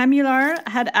 Pamular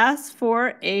had asked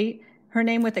for her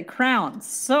name with a crown.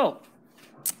 So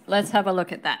let's have a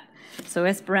look at that. So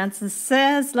Esperanza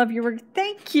says, love your work.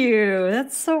 Thank you.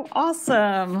 That's so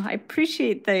awesome. I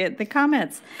appreciate the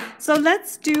comments. So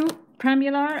let's do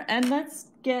Pamular, and let's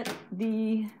get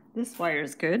this wire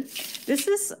is good. This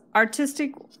is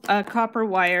artistic copper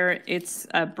wire. It's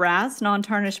brass,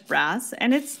 non-tarnished brass,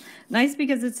 and it's nice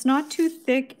because it's not too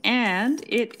thick and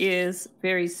it is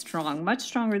very strong, much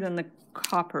stronger than the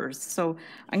coppers. So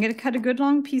I'm going to cut a good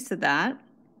long piece of that,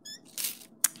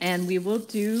 and we will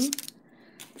do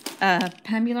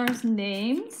Pamular's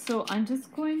name. So I'm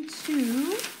just going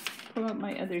to pull out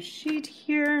my other sheet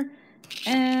here,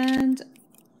 and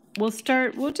we'll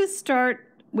just start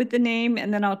with the name,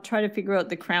 and then I'll try to figure out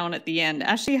the crown at the end.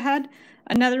 Ashley had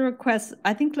another request.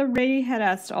 I think Lorraine had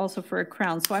asked also for a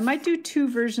crown, so I might do two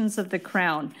versions of the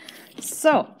crown.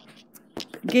 So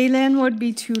Galen would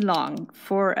be too long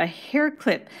for a hair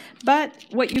clip, but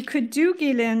what you could do,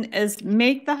 Galen, is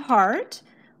make the heart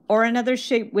or another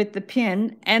shape with the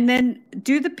pin, and then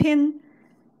do the pin,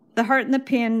 the heart and the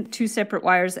pin, two separate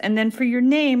wires, and then for your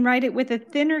name, write it with a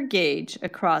thinner gauge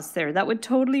across there. That would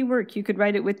totally work. You could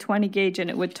write it with 20 gauge and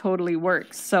it would totally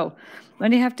work. So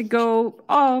when you have to go,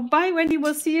 oh, bye, Wendy.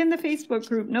 We'll see you in the Facebook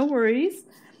group. No worries.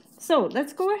 So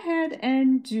let's go ahead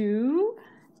and do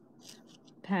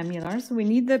Pamular. So we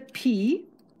need the P.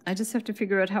 I just have to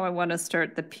figure out how I want to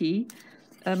start the P.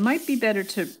 Might be better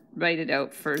to write it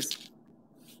out first.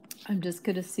 I'm just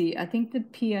going to see. I think the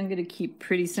P I'm going to keep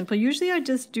pretty simple. Usually I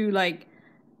just do like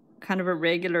kind of a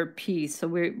regular P.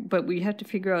 So but we have to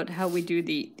figure out how we do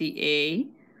the A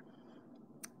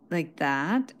like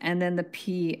that. And then the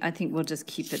P, I think we'll just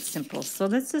keep it simple. So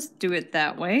let's just do it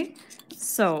that way.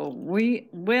 So we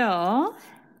will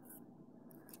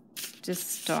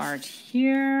just start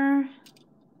here.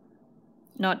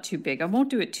 Not too big. I won't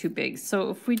do it too big.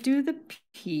 So if we do the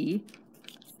P,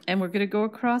 and we're going to go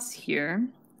across here.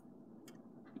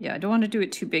 Yeah, I don't want to do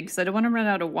it too big because I don't want to run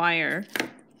out of wire.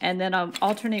 And then I'll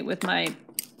alternate with my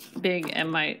big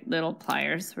and my little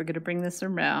pliers. We're going to bring this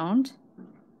around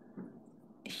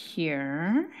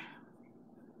here.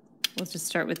 We'll just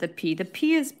start with the P. The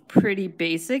P is pretty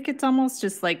basic. It's almost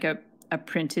just like a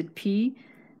printed P.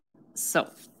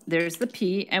 So there's the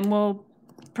P, and we'll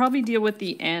probably deal with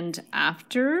the end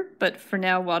after, but for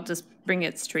now I'll just bring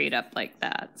it straight up like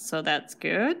that. So that's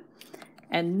good.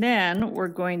 And then we're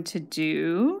going to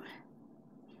do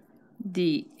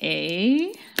the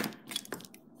A.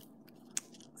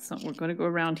 So we're going to go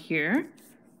around here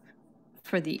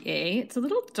for the A. It's a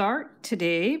little dark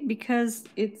today because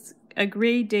it's a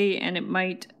gray day and it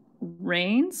might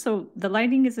rain. So the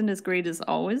lighting isn't as great as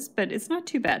always, but it's not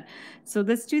too bad. So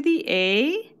let's do the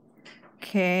A.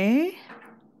 Okay.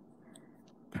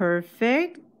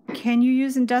 Perfect. Can you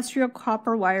use industrial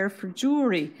copper wire for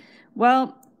jewelry?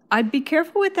 Well, I'd be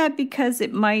careful with that because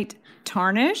it might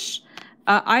tarnish.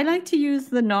 I like to use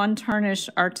the non-tarnish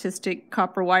artistic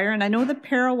copper wire, and I know the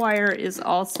para wire is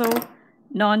also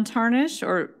non-tarnish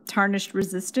or tarnish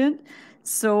resistant.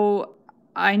 So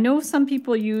I know some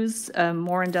people use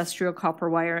more industrial copper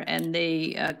wire, and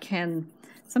they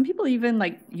some people even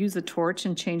like use a torch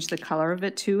and change the color of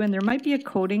it too. And there might be a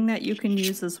coating that you can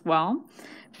use as well.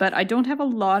 But I don't have a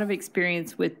lot of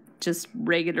experience with just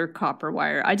regular copper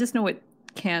wire. I just know it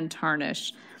can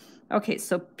tarnish. Okay,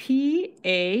 so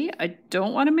P-A, I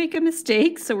don't want to make a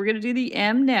mistake, so we're going to do the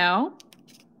M now.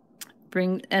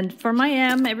 And for my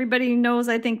M, everybody knows,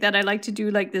 I think, that I like to do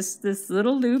like this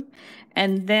little loop,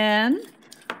 and then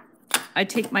I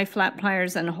take my flat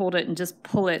pliers and hold it and just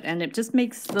pull it, and it just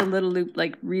makes the little loop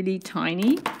like really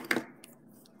tiny.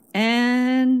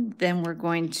 And then we're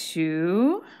going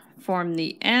to form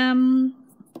the M.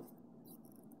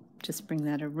 Just bring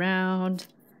that around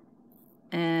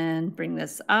and bring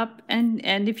this up. And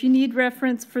if you need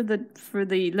reference for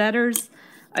the letters,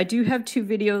 I do have two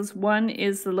videos. One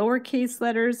is the lowercase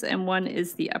letters and one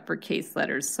is the uppercase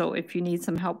letters. So if you need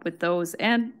some help with those,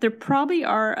 and there probably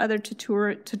are other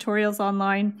tutorials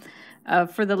online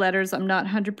for the letters. I'm not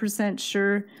 100%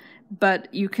 sure,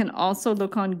 but you can also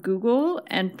look on Google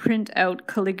and print out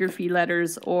calligraphy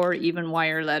letters or even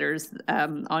wire letters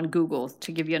on Google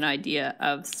to give you an idea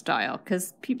of style,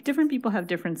 because different people have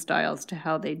different styles to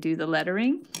how they do the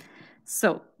lettering.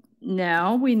 So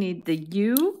now we need the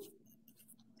U.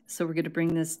 So we're going to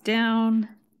bring this down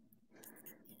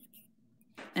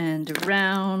and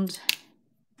around.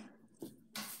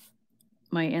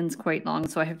 My end's quite long,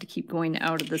 so I have to keep going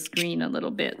out of the screen a little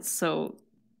bit. So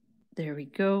there we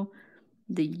go.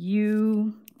 The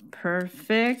U,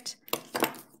 perfect.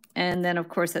 And then, of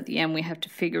course, at the end, we have to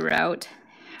figure out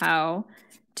how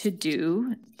to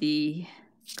do the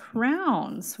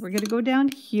crowns. We're going to go down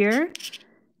here.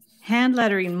 Hand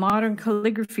lettering, modern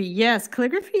calligraphy. Yes,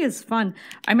 calligraphy is fun.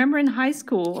 I remember in high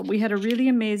school, we had a really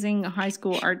amazing high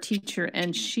school art teacher,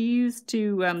 and she used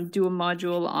to do a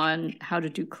module on how to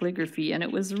do calligraphy, and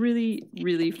it was really,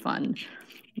 really fun.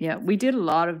 Yeah, we did a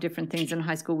lot of different things in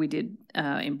high school. We did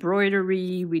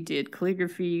embroidery, we did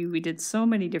calligraphy, we did so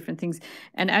many different things.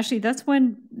 And actually, that's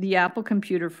when the Apple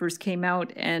computer first came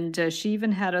out, and she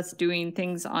even had us doing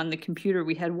things on the computer.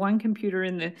 We had one computer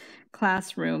in the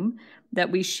classroom that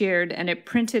we shared, and it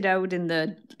printed out in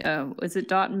the, is it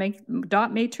dot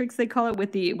matrix they call it,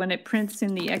 with the, when it prints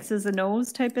in the X's and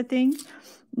O's type of thing.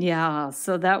 Yeah,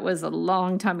 so that was a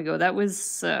long time ago. That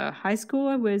was high school.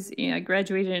 I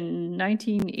graduated in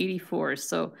 1984,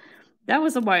 so that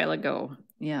was a while ago.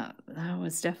 Yeah, that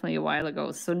was definitely a while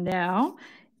ago. So now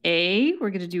A, we're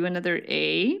going to do another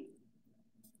A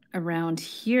around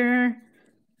here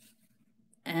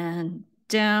and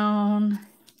down,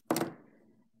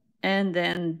 and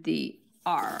then the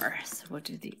R. So we'll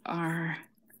do the R,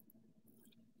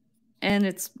 and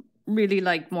it's really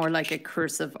like more like a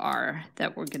cursive R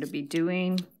that we're going to be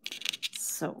doing.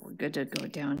 So we're going to go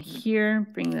down here,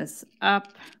 bring this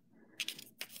up,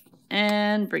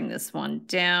 and bring this one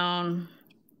down.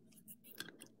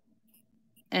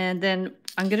 And then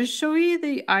I'm going to show you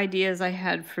the ideas I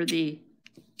had for the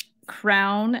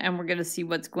crown, and we're going to see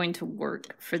what's going to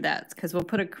work for that, because we'll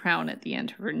put a crown at the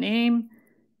end of her name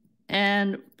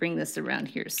and bring this around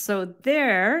here. So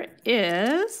there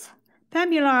is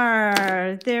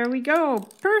Pamular. There we go.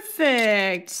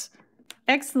 Perfect.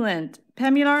 Excellent.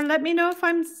 Pamular, let me know if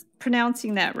I'm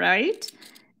pronouncing that right.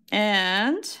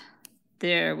 And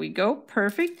there we go.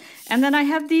 Perfect. And then I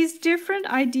have these different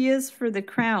ideas for the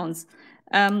crowns.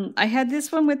 I had this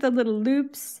one with the little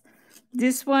loops,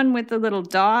 this one with the little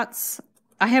dots.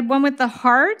 I had one with the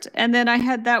heart, and then I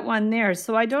had that one there.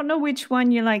 So I don't know which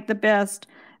one you like the best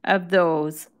of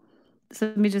those. So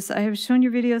let me just, I have shown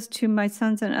your videos to my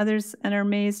sons and others and are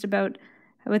amazed about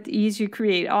what ease you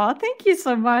create. Oh, thank you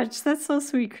so much. That's so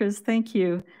sweet, Chris. Thank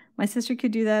you. My sister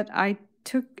could do that. I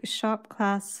took a shop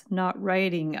class, not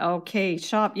writing. Okay,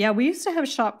 shop. Yeah, we used to have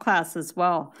shop class as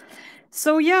well.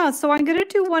 So yeah, so I'm going to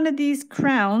do one of these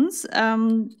crowns.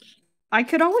 I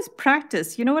could always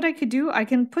practice. You know what I could do? I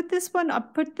can put this one, I'll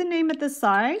put the name at the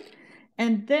side,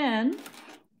 and then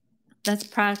let's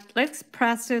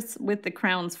practice with the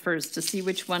crowns first to see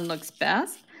which one looks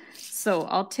best. So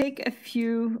I'll take a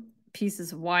few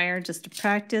pieces of wire just to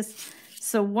practice.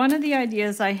 So one of the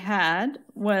ideas I had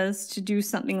was to do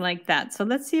something like that. So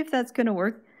let's see if that's going to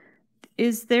work.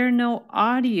 Is there no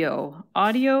audio?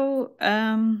 Audio,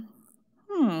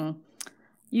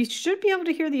 you should be able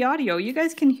to hear the audio. You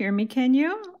guys can hear me, can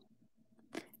you?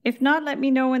 If not, let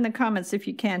me know in the comments if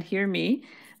you can't hear me.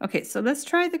 Okay, so let's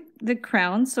try the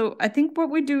crown. So I think what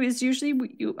we do is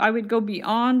usually I would go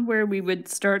beyond where we would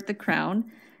start the crown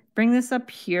bring this up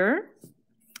here.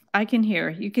 I can hear.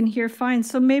 You can hear fine.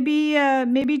 So maybe,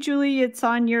 maybe Julie, it's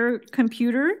on your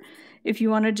computer. If you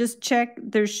want to just check,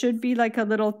 there should be like a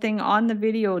little thing on the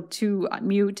video to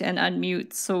mute and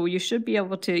unmute. So you should be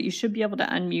able to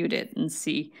unmute it and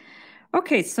see.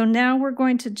 Okay, so now we're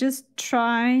going to just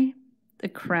try the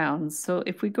crowns. So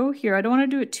if we go here, I don't want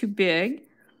to do it too big.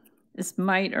 This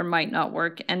might or might not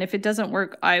work. And if it doesn't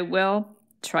work, I will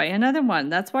try another one.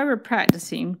 That's why we're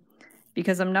practicing,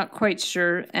 because I'm not quite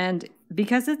sure. And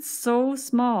because it's so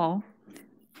small,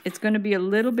 it's going to be a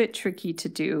little bit tricky to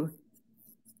do.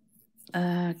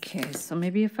 Okay, so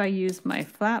maybe if I use my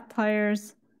flat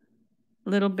pliers a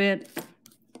little bit,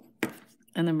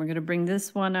 and then we're going to bring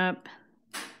this one up.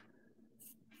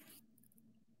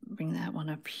 Bring that one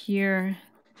up here.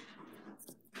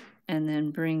 And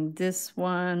then bring this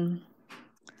one.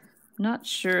 I'm not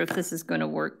sure if this is going to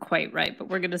work quite right, but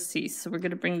we're going to see. So we're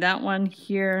going to bring that one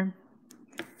here.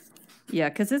 Yeah,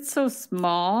 because it's so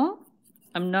small,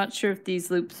 I'm not sure if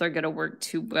these loops are going to work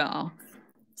too well.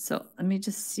 So let me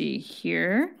just see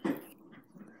here.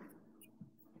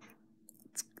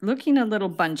 It's looking a little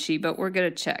bunchy, but we're going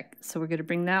to check. So we're going to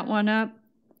bring that one up.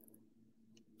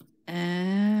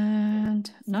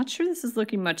 And I'm not sure this is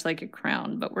looking much like a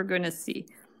crown, but we're going to see.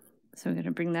 So I'm going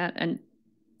to bring that. And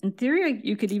in theory,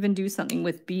 you could even do something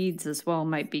with beads as well.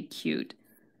 Might be cute.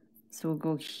 So we'll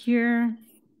go here.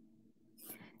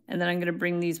 And then I'm going to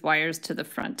bring these wires to the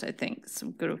front, I think. So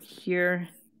we'll go here.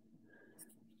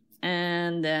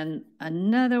 And then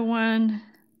another one.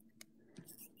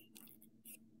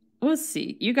 We'll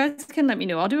see. You guys can let me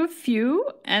know. I'll do a few,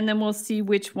 and then we'll see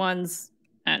which ones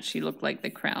actually look like the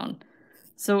crown.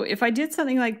 So if I did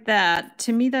something like that,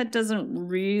 to me that doesn't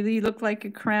really look like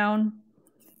a crown.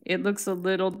 It looks a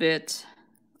little bit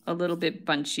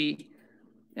bunchy.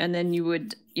 And then you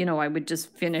would, you know, I would just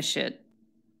finish it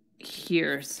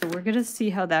here. So we're going to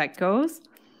see how that goes.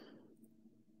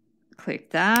 Click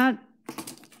that.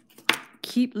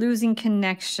 Keep losing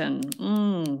connection.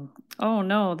 Oh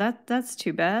no, that's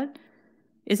too bad.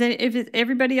 Is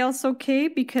everybody else okay?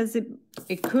 Because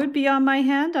it could be on my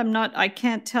hand. I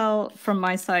can't tell from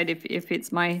my side if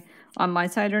it's on my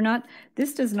side or not.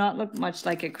 This does not look much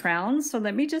like a crown. So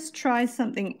let me just try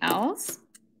something else.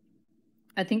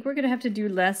 I think we're going to have to do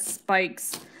less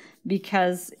spikes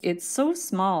because it's so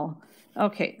small.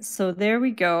 Okay, so there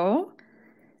we go.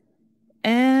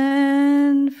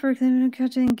 And for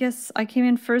cutting, guess I came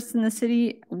in first in the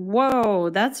city.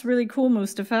 Whoa, that's really cool,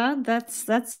 Mustafa.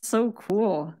 That's so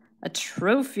cool. A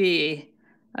trophy.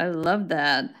 I love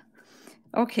that.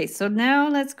 Okay, so now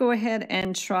let's go ahead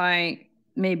and try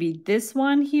maybe this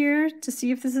one here to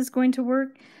see if this is going to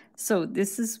work. So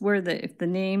this is where if the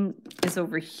name is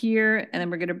over here, and then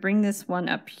we're going to bring this one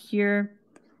up here.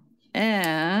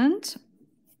 And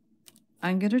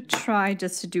I'm going to try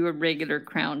just to do a regular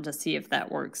crown to see if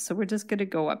that works. So we're just going to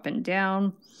go up and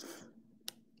down,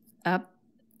 and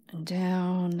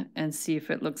see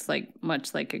if it looks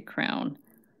much like a crown.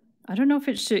 I don't know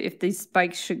if these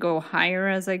spikes should go higher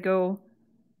as I go.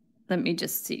 Let me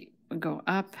just see. We'll go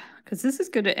up, because this is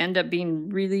going to end up being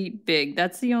really big.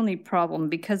 That's the only problem,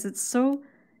 because it's so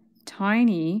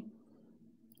tiny.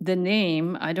 The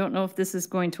name, I don't know if this is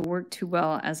going to work too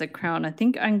well as a crown. I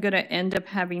think I'm going to end up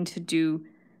having to do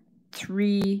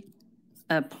 3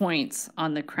 points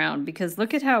on the crown, because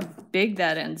look at how big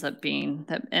that ends up being.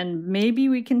 And maybe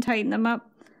we can tighten them up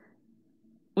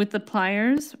with the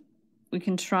pliers. We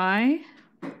can try.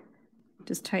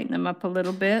 Just tighten them up a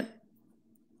little bit.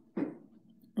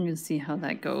 You'll see how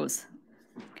that goes.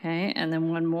 Okay, and then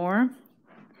one more.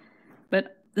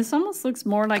 But this almost looks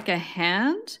more like a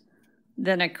hand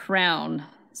than a crown.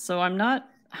 So I'm not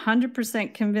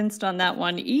 100% convinced on that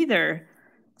one either.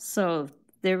 So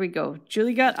there we go.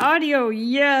 Julie got audio.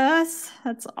 Yes,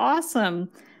 that's awesome.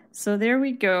 So there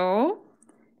we go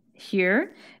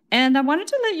here. And I wanted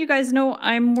to let you guys know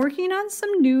I'm working on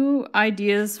some new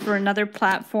ideas for another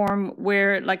platform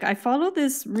where, like, I follow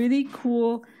this really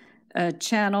cool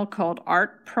channel called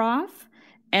Art Prof,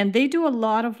 and they do a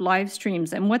lot of live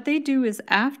streams. And what they do is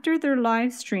after their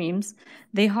live streams,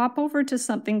 they hop over to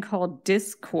something called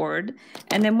Discord.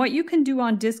 And then what you can do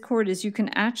on Discord is you can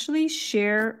actually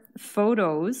share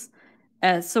photos.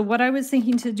 So what I was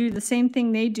thinking to do the same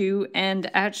thing they do,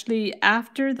 and actually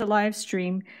after the live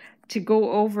stream to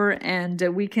go over and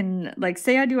we can, like,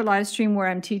 say I do a live stream where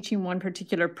I'm teaching one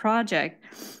particular project,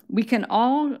 we can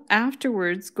all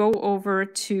afterwards go over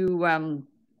to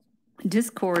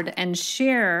Discord and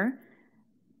share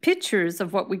pictures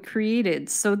of what we created.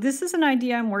 So this is an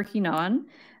idea I'm working on.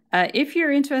 If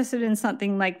you're interested in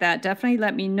something like that, definitely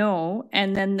let me know.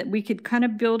 And then we could kind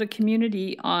of build a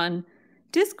community on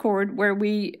Discord where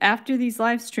we, after these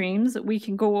live streams, we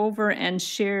can go over and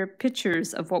share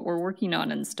pictures of what we're working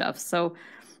on and stuff. So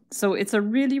it's a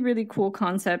really, really cool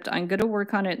concept. I'm going to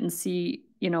work on it and see,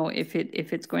 you know, if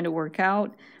it's going to work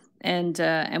out,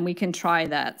 and we can try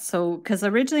that. So, because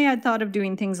originally I thought of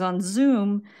doing things on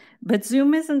Zoom, but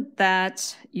Zoom isn't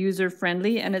that user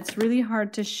friendly, and it's really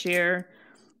hard to share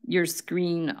your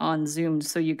screen on Zoom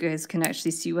so you guys can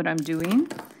actually see what I'm doing.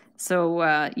 So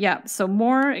yeah, so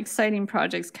more exciting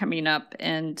projects coming up,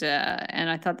 and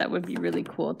I thought that would be really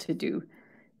cool to do.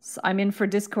 So I'm in for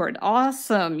Discord.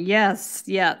 Awesome. Yes.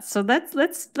 Yeah. So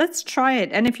let's try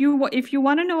it. And if you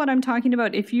want to know what I'm talking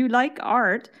about, if you like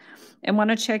art and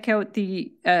want to check out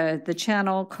the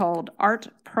channel called Art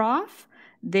Prof,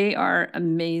 they are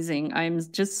amazing. I'm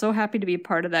just so happy to be a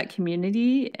part of that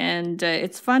community, and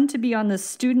it's fun to be on the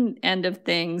student end of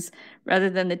things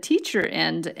rather than the teacher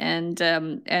end, and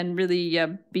really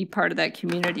be part of that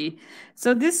community.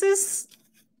 So this is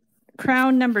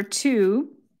crown number 2.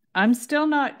 I'm still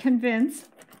not convinced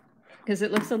because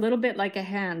it looks a little bit like a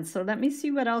hand. So let me see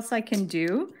what else I can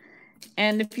do.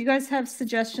 And if you guys have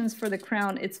suggestions for the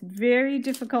crown, it's very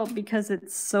difficult because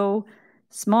it's so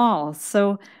small.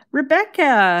 So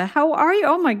Rebecca, how are you?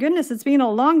 Oh my goodness, it's been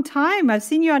a long time. I've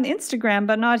seen you on Instagram,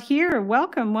 but not here.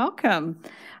 Welcome, welcome.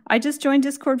 I just joined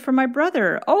Discord for my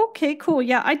brother. Okay, cool.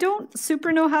 Yeah, I don't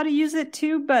super know how to use it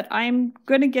too, but I'm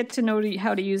going to get to know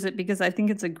how to use it because I think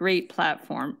it's a great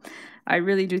platform. I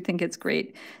really do think it's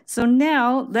great. So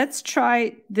now let's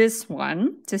try this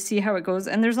one to see how it goes.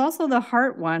 And there's also the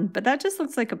heart one, but that just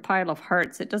looks like a pile of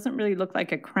hearts. It doesn't really look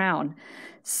like a crown.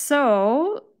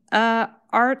 So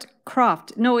Art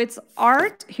Croft. No, it's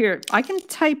Art. Here, I can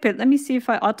type it. Let me see if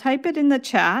I'll type it in the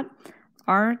chat.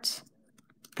 Art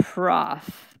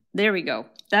Prof. There we go.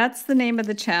 That's the name of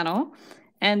the channel.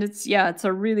 And it's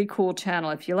a really cool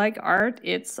channel. If you like art,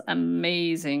 it's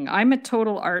amazing. I'm a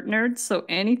total art nerd, so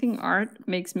anything art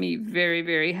makes me very,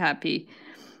 very happy.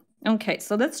 Okay,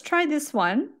 so let's try this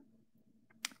one.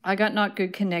 I got not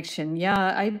good connection.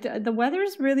 Yeah, the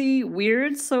weather's really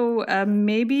weird, so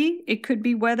maybe it could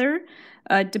be weather,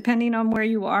 depending on where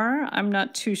you are. I'm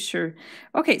not too sure.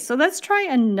 Okay, so let's try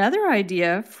another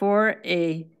idea for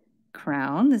a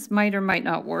crown. This might or might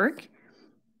not work.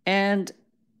 And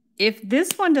if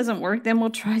this one doesn't work, then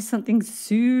we'll try something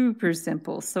super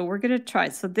simple. So we're going to try.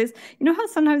 So this, you know how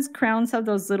sometimes crowns have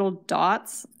those little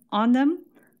dots on them?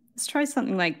 Let's try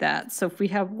something like that. So if we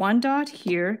have one dot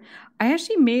here, I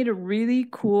actually made a really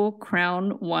cool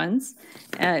crown once.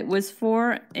 It was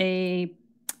for they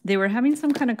were having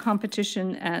some kind of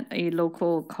competition at a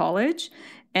local college,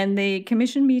 and they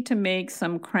commissioned me to make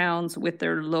some crowns with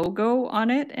their logo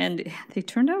on it, and they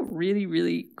turned out really,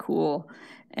 really cool.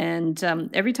 And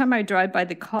every time I drive by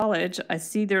the college, I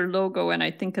see their logo and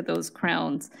I think of those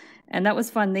crowns. And that was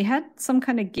fun. They had some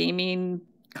kind of gaming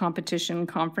competition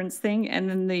conference thing. And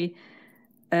then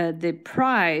the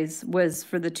prize was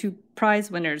for the 2 prize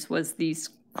winners was these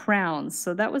crowns.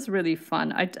 So that was really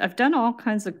fun. I've done all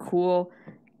kinds of cool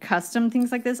custom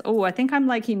things like this. Oh, I think I'm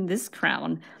liking this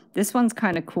crown. This one's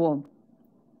kind of cool.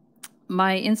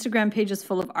 My Instagram page is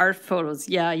full of art photos.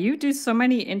 Yeah, you do so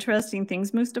many interesting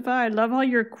things, Mustafa. I love all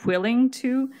your quilling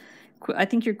too. I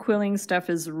think your quilling stuff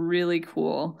is really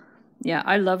cool. Yeah,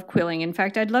 I love quilling. In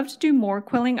fact, I'd love to do more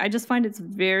quilling. I just find it's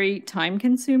very time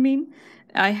consuming.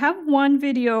 I have one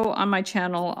video on my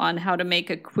channel on how to make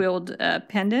a quilled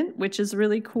pendant, which is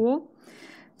really cool.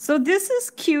 So this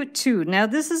is cute too. Now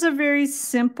this is a very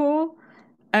simple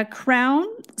crown.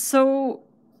 So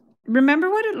remember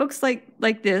what it looks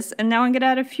like this, and now I'm going to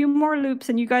add a few more loops,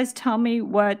 and you guys tell me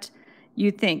what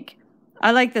you think.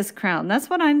 I like this crown. That's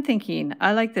what I'm thinking.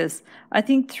 I like this. I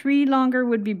think 3 longer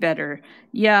would be better.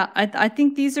 Yeah, I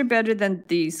think these are better than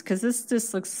these because this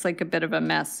just looks like a bit of a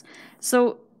mess.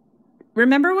 So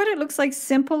remember what it looks like,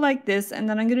 simple like this, and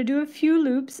then I'm going to do a few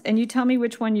loops, and you tell me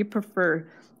which one you prefer.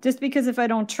 Just because if I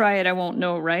don't try it, I won't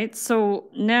know, right? So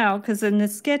now, because in the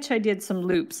sketch I did some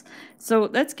loops. So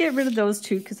let's get rid of those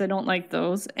 2 because I don't like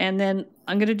those. And then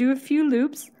I'm going to do a few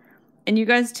loops. And you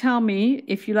guys tell me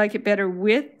if you like it better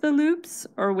with the loops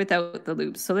or without the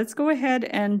loops. So let's go ahead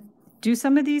and do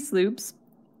some of these loops.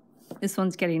 This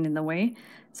one's getting in the way.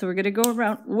 So we're going to go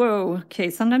around. Whoa. Okay,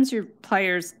 sometimes your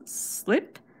pliers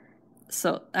slip.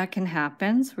 So that can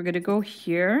happen. So we're going to go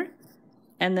here.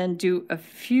 And then do a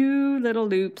few little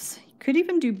loops. You could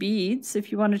even do beads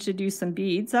if you wanted to do some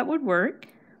beads. That would work.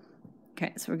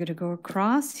 Okay, so we're going to go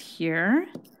across here.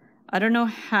 I don't know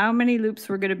how many loops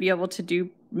we're going to be able to do.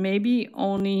 Maybe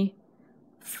only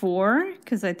 4,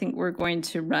 because I think we're going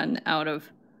to run out of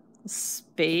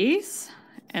space.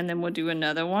 And then we'll do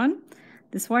another one.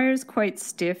 This wire is quite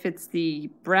stiff. It's the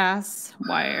brass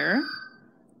wire.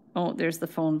 Oh, there's the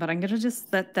phone, but I'm going to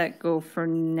just let that go for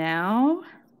now.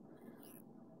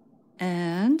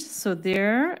 And so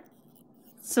there,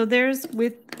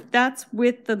 that's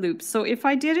with the loops. So if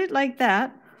I did it like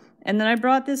that, and then I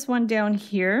brought this one down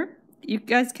here, you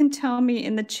guys can tell me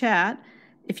in the chat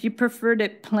if you preferred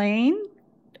it plain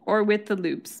or with the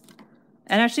loops.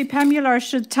 And actually Pamular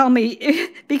should tell me,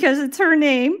 because it's her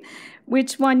name,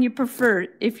 which one you prefer.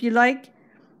 If you like,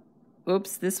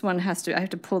 oops, this one has to, I have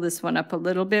to pull this one up a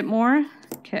little bit more.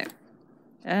 Okay.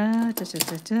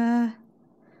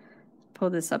 Pull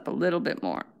this up a little bit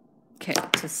more. Okay,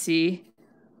 to see.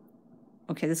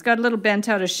 Okay, this got a little bent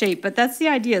out of shape, but that's the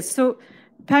idea. So,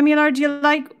 Pamular, do you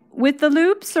like with the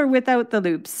loops or without the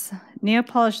loops? Nail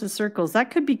polish the circles. That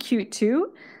could be cute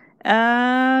too.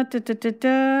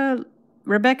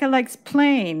 Rebecca likes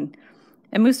plain.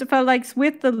 And Mustafa likes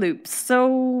with the loops.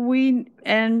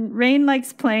 And Rain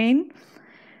likes plain.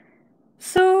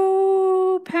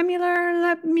 So, Pamular,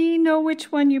 let me know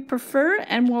which one you prefer,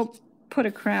 and we'll put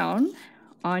a crown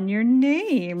on your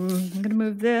name. I'm going to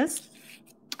move this.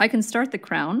 I can start the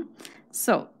crown.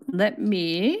 So,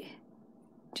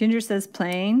 Ginger says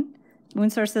plain.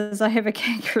 Moonstar says, I have a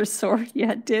canker sore.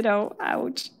 Yeah, ditto.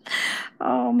 Ouch.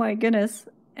 Oh, my goodness.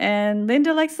 And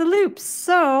Linda likes the loops.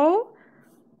 So,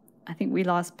 I think we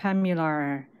lost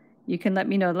Pamular. You can let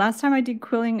me know. Last time I did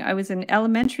quilling, I was in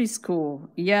elementary school.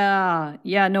 Yeah,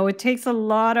 no, it takes a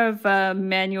lot of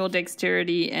manual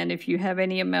dexterity, and if you have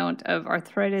any amount of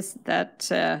arthritis, that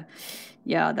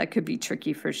could be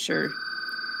tricky for sure.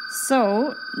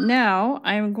 So now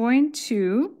I'm going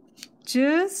to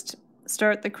just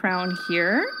start the crown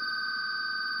here.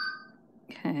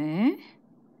 Okay,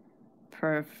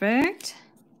 perfect.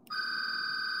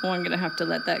 Oh, I'm gonna have to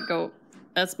let that go.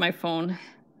 That's my phone.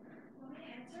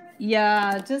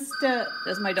 Yeah, just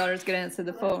as my daughter's gonna answer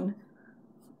the phone.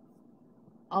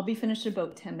 I'll be finished in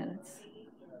about 10 minutes.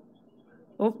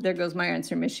 Oh, there goes my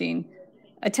answer machine.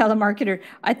 A telemarketer.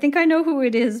 I think I know who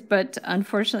it is, but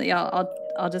unfortunately,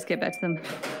 I'll just get back to them.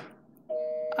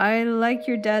 I like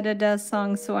your da-da-da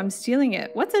song, so I'm stealing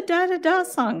it. What's a da-da-da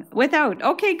song? Without.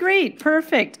 Okay, great.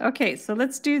 Perfect. Okay, so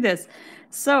let's do this.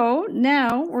 So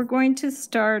now we're going to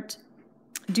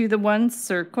do the one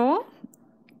circle.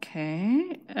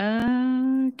 Okay,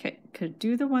 could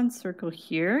do the one circle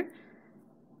here.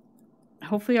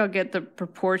 Hopefully I'll get the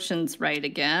proportions right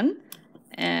again.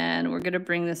 And we're going to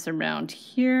bring this around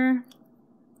here.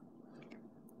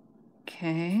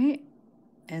 Okay,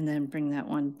 and then bring that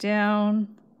one down.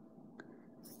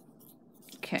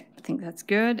 Okay, I think that's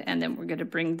good. And then we're going to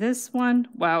bring this one.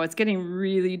 Wow, it's getting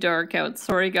really dark out.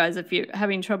 Sorry guys if you're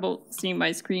having trouble seeing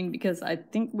my screen, because I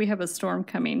think we have a storm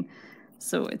coming.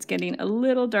 So it's getting a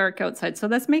little dark outside. So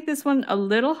let's make this one a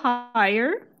little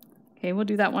higher. Okay, we'll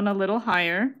do that one a little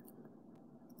higher.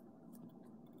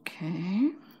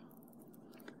 Okay.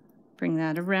 Bring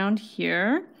that around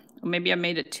here. Or maybe I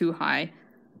made it too high.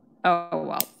 Oh,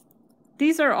 well.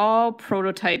 These are all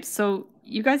prototypes. So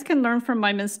you guys can learn from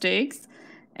my mistakes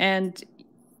and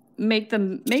make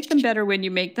them better when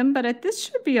you make them. But this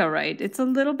should be all right. It's a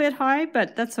little bit high,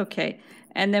 but that's okay.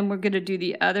 And then we're going to do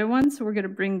the other one. So we're going to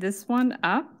bring this one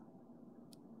up.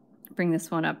 Bring this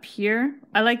one up here.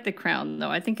 I like the crown, though.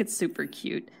 I think it's super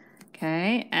cute.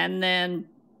 Okay. And then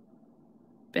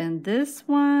bend this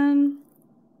one.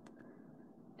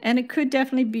 And it could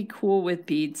definitely be cool with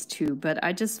beads, too. But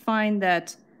I just find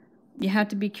that you have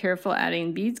to be careful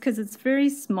adding beads because it's very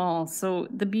small. So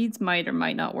the beads might or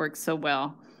might not work so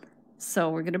well. So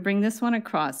we're going to bring this one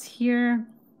across here.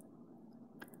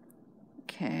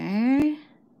 Okay.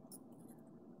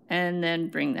 And then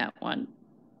bring that one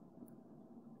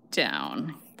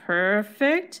down.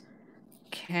 Perfect.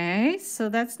 Okay, so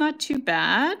that's not too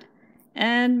bad.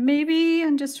 And maybe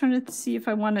I'm just trying to see if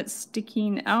I want it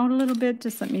sticking out a little bit.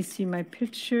 Just let me see my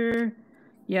picture.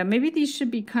 Yeah, maybe these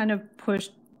should be kind of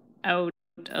pushed out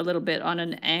a little bit on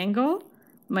an angle.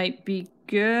 Might be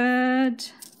good.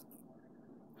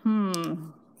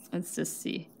 Let's just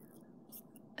see.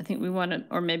 I think we want to,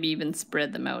 or maybe even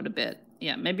spread them out a bit.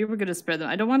 Yeah, maybe we're going to spread them.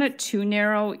 I don't want it too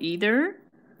narrow either.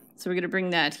 So we're going to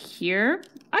bring that here.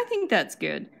 I think that's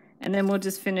good. And then we'll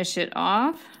just finish it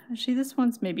off. Actually, this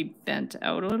one's maybe bent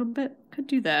out a little bit. Could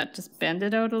do that. Just bend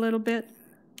it out a little bit.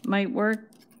 Might work.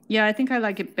 Yeah, I think I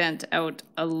like it bent out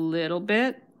a little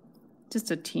bit. Just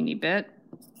a teeny bit.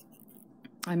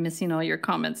 I'm missing all your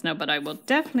comments now, but I will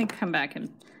definitely come back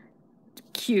and...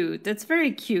 Cute. That's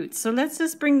very cute. So let's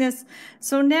just bring this.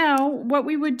 So now what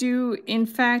we would do, in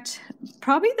fact,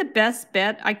 probably the best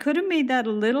bet, I could have made that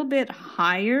a little bit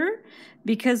higher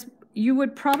because you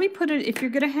would probably put it, if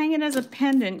you're going to hang it as a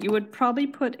pendant, you would probably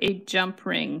put a jump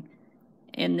ring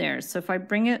in there. So if I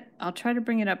bring it, I'll try to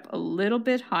bring it up a little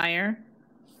bit higher.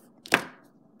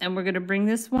 And we're going to bring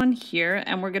this one here,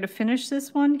 and we're going to finish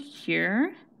this one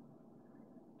here.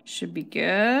 Should be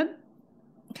good.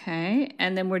 Okay,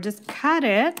 and then we'll just cut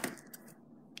it.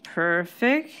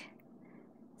 Perfect.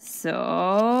 So,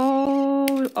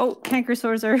 oh, canker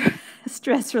sores are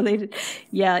stress related.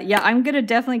 Yeah, I'm going to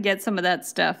definitely get some of that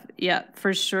stuff. Yeah,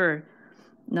 for sure.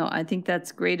 No, I think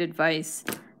that's great advice.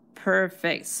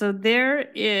 Perfect. So there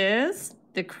is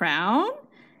the crown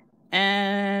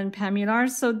and Pamular.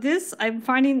 So this, I'm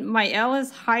finding my L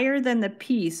is higher than the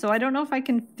P. So I don't know if I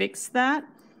can fix that,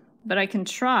 but I can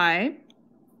try.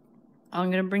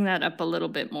 I'm going to bring that up a little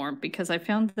bit more because I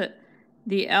found that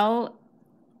the L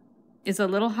is a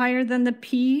little higher than the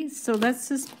P. So let's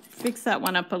just fix that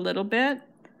one up a little bit.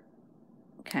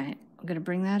 Okay, I'm going to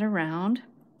bring that around.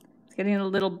 It's getting a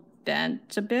little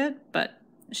bent a bit, but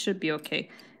it should be okay.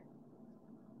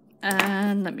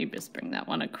 And let me just bring that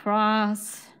one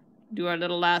across. Do our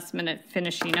little last minute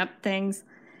finishing up things.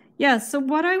 Yeah, so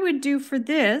what I would do for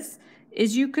this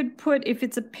is you could put, if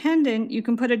it's a pendant, you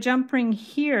can put a jump ring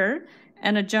here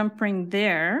and a jump ring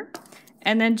there.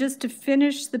 And then just to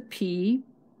finish the P,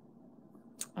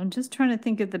 I'm just trying to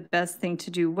think of the best thing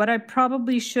to do. What I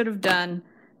probably should have done,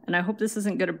 and I hope this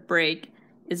isn't going to break,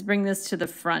 is bring this to the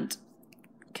front.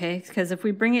 Okay, because if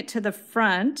we bring it to the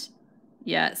front,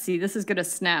 yeah, see, this is going to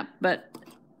snap. But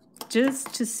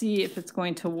just to see if it's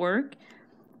going to work,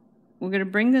 we're going to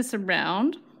bring this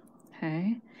around.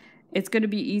 Okay, it's going to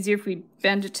be easier if we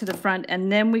bend it to the front,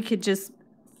 and then we could just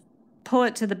pull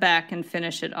it to the back and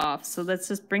finish it off. So let's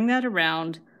just bring that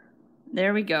around.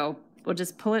 There we go. We'll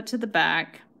just pull it to the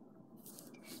back,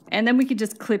 and then we could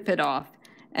just clip it off.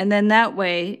 And then that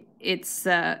way, it's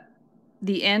the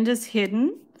end is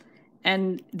hidden,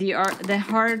 and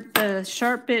the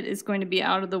sharp bit is going to be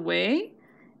out of the way,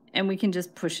 and we can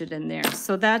just push it in there.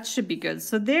 So that should be good.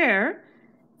 So there,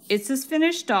 it's just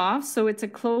finished off. So it's a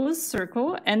closed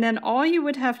circle, and then all you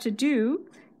would have to do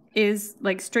is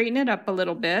like straighten it up a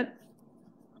little bit.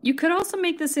 You could also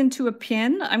make this into a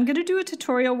pin. I'm going to do a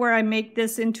tutorial where I make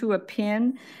this into a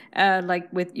pin,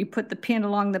 like with you put the pin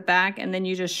along the back and then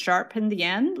you just sharpen the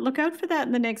end. Look out for that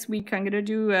in the next week. I'm going to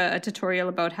do a tutorial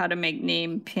about how to make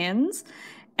name pins.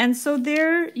 And so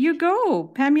there you go,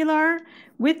 Pamular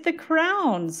with the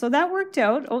crown. So that worked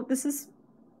out. Oh, this is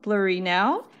blurry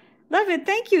now. Love it.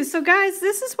 Thank you. So guys,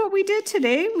 this is what we did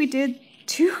today. We did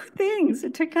 2 things.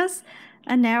 It took us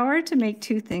an hour to make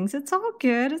 2 things. It's all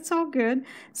good. It's all good.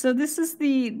 So this is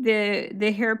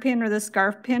the hairpin or the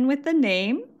scarf pin with the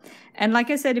name. And like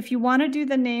I said, if you want to do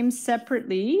the name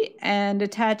separately and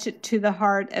attach it to the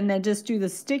heart and then just do the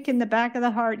stick in the back of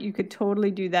the heart, you could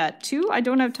totally do that too. I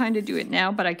don't have time to do it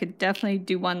now, but I could definitely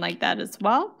do one like that as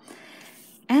well.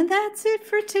 And that's it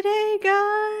for today,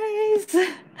 guys.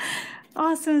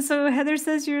 Awesome. So Heather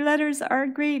says your letters are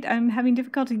great. I'm having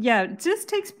difficulty. Yeah, it just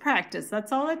takes practice.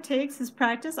 That's all it takes is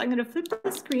practice. I'm going to flip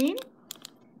the screen.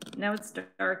 Now it's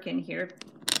dark in here.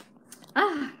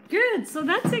 Ah, good. So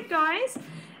that's it, guys.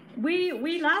 We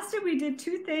did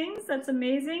 2 things. That's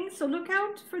amazing. So look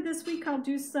out for this week. I'll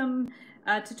do some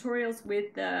tutorials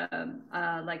with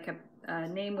like a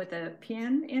name with a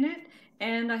pin in it.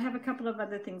 And I have a couple of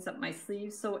other things up my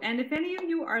sleeve. So, and if any of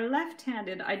you are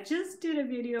left-handed, I just did a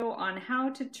video on how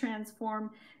to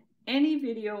transform any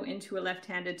video into a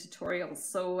left-handed tutorial.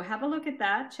 So have a look at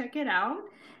that, check it out.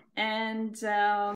 And